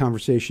that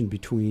conversation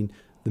between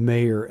the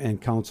mayor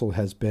and council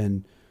has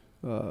been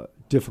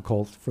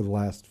difficult for the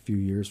last few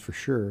years, for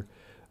sure.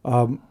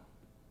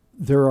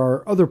 There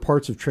are other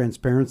parts of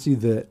transparency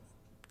that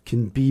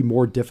can be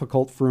more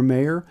difficult for a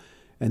mayor,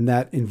 and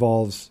that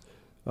involves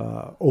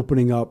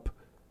opening up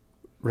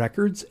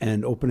records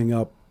and opening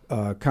up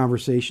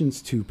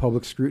conversations to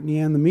public scrutiny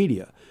and the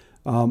media.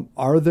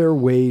 Are there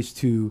ways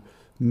to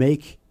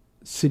make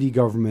city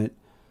government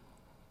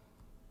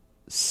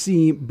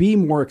be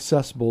more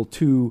accessible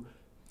to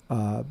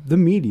the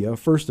media,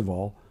 first of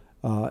all,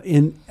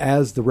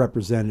 as the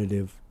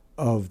representative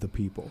of the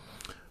people?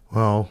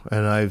 Well,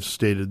 and I've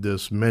stated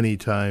this many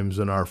times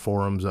in our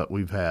forums that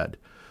we've had.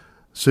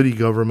 City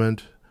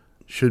government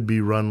should be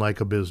run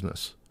like a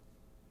business,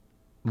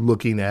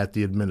 looking at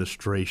the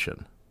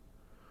administration.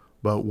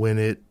 But when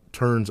it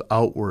turns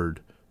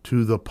outward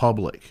to the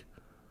public,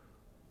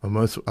 a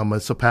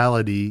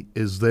municipality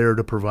is there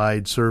to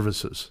provide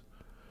services.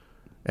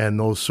 And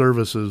those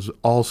services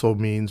also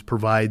means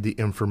provide the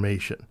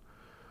information.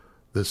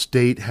 The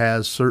state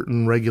has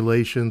certain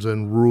regulations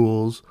and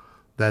rules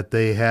that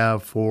they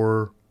have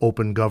for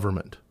open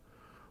government.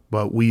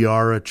 But we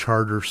are a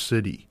charter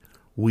city.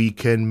 We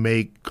can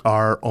make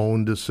our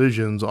own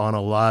decisions on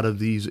a lot of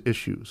these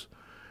issues.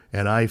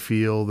 And I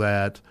feel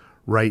that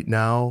right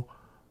now,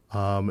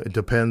 it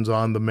depends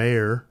on the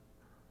mayor,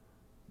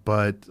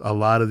 but a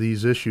lot of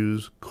these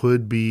issues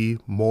could be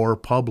more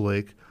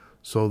public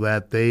so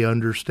that they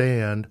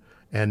understand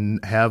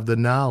and have the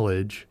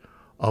knowledge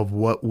of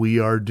what we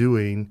are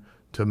doing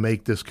to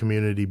make this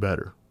community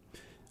better.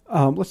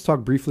 Let's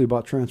talk briefly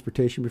about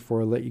transportation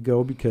before I let you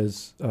go,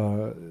 because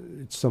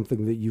it's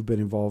something that you've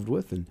been involved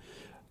with. And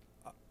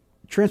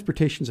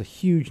transportation is a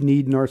huge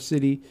need in our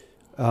city.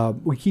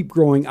 We keep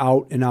growing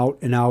out and out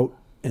and out,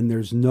 and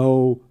there's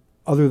no,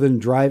 other than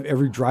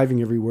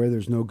driving everywhere,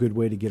 there's no good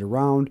way to get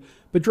around.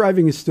 But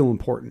driving is still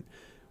important.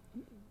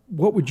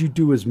 What would you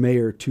do as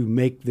mayor to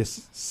make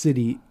this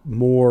city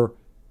more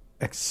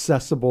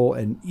accessible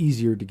and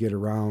easier to get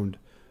around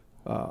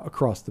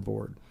across the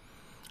board?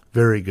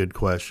 Very good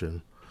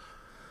question.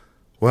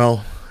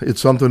 Well,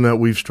 it's something that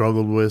we've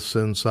struggled with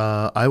since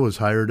I was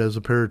hired as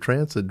a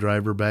paratransit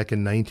driver back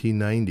in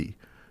 1990.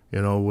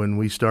 You know, when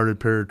we started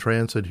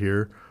paratransit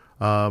here,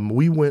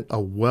 we went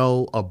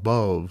well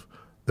above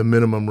the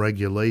minimum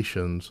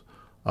regulations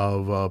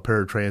of a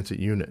paratransit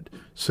unit.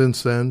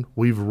 Since then,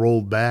 we've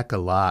rolled back a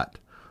lot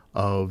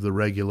of the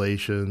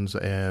regulations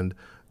and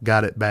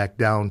got it back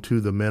down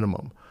to the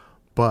minimum.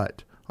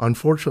 But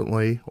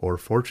unfortunately, or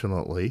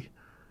fortunately,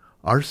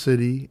 our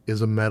city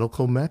is a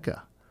medical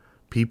mecca.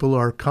 People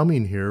are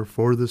coming here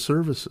for the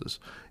services,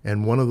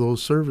 and one of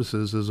those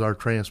services is our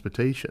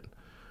transportation.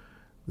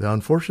 The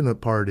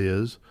unfortunate part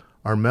is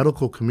our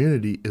medical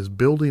community is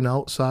building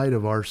outside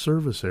of our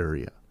service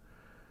area.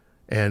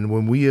 And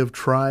when we have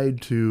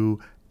tried to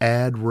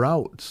add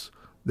routes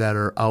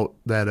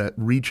that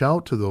reach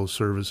out to those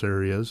service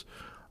areas,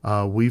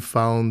 we've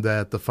found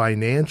that the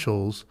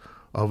financials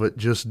of it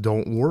just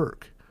don't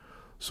work.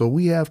 So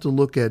we have to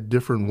look at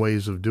different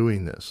ways of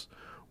doing this,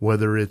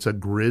 whether it's a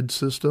grid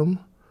system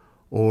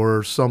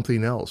or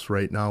something else.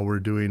 Right now we're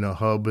doing a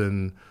hub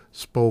and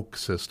spoke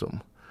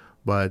system.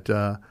 But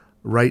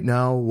right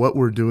now what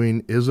we're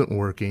doing isn't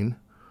working.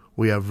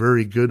 We have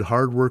very good,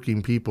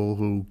 hardworking people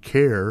who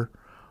care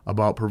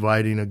about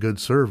providing a good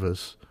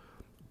service,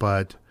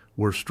 but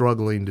we're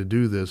struggling to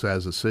do this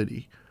as a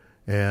city.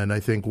 And I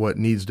think what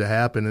needs to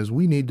happen is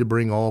we need to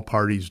bring all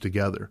parties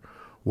together,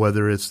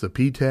 whether it's the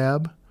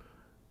PTAB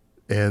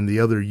and the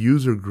other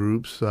user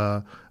groups,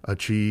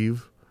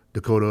 Achieve,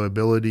 Dakota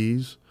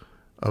Abilities,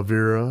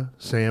 Avera,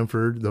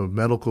 Sanford, the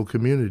medical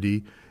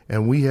community,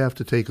 and we have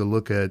to take a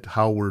look at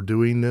how we're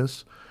doing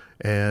this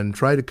and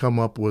try to come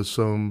up with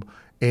some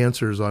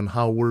answers on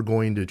how we're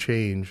going to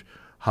change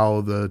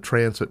how the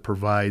transit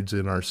provides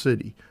in our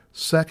city.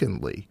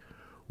 Secondly,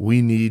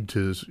 we need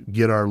to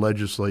get our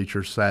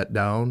legislature sat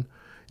down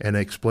and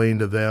explain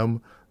to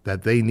them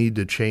that they need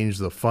to change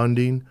the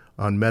funding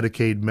on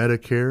Medicaid,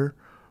 Medicare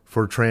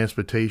for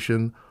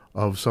transportation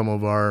of some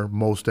of our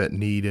most at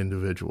need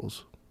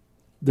individuals.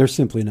 They're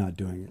simply not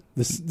doing it.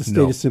 The state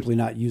No. is simply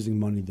not using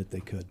money that they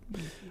could.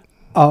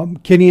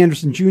 Kenny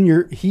Anderson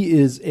Jr., he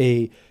is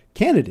a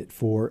candidate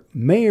for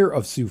mayor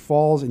of Sioux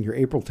Falls in your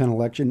April 10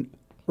 election.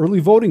 Early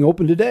voting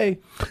opened today.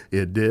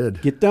 It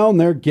did. Get down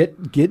there, get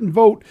and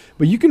vote.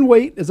 But you can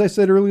wait, as I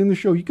said earlier in the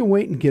show, you can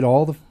wait and get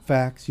all the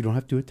facts. You don't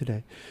have to do it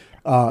today.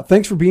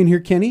 Thanks for being here,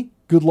 Kenny.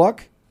 Good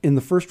luck in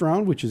the first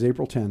round, which is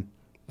April 10.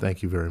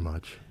 Thank you very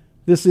much.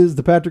 This is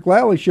the Patrick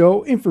Lally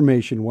Show,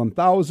 Information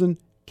 1000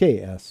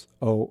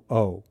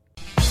 KSOO.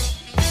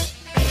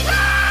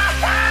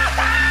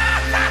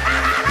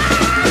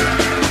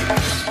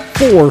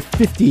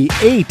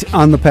 .458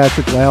 on the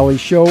Patrick Lally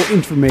Show,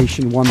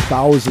 Information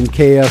 1000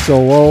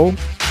 KSOO.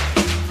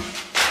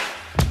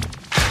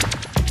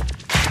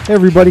 Hey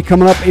everybody,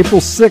 coming up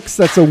April 6th.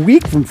 That's a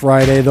week from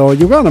Friday, though.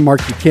 You want to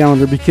mark your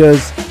calendar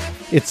because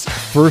it's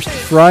First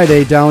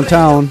Friday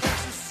downtown.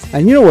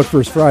 And you know what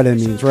First Friday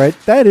means, right?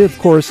 That, of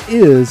course,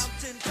 is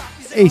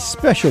a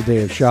special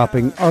day of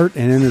shopping, art,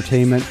 and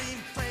entertainment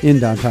in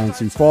downtown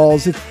Sioux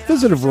Falls.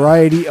 Visit a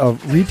variety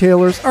of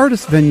retailers,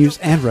 artists, venues,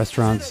 and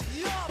restaurants.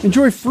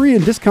 Enjoy free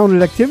and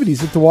discounted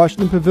activities at the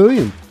Washington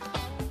Pavilion.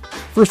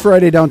 First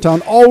Friday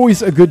downtown,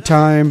 always a good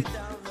time.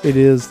 It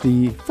is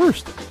the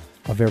first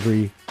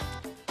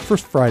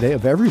Friday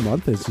of every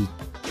month,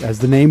 as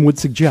the name would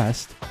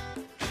suggest.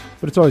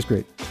 But it's always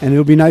great. And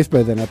it'll be nice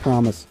by then, I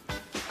promise.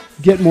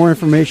 Get more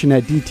information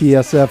at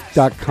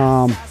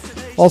dtsf.com.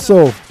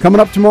 Also,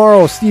 coming up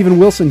tomorrow, Stephen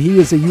Wilson. He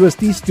is a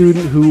USD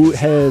student who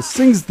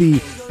sings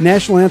the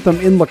national anthem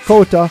in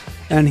Lakota,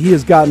 and he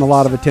has gotten a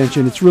lot of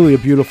attention. It's really a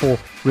beautiful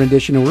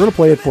rendition, and we're going to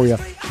play it for you.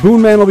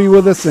 Boone Man will be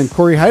with us, and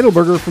Corey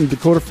Heidelberger from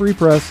Dakota Free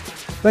Press.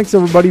 Thanks,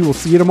 everybody. We'll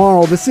see you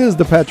tomorrow. This is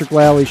the Patrick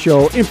Lally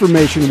Show,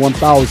 Information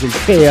 1000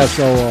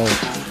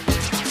 KSOO.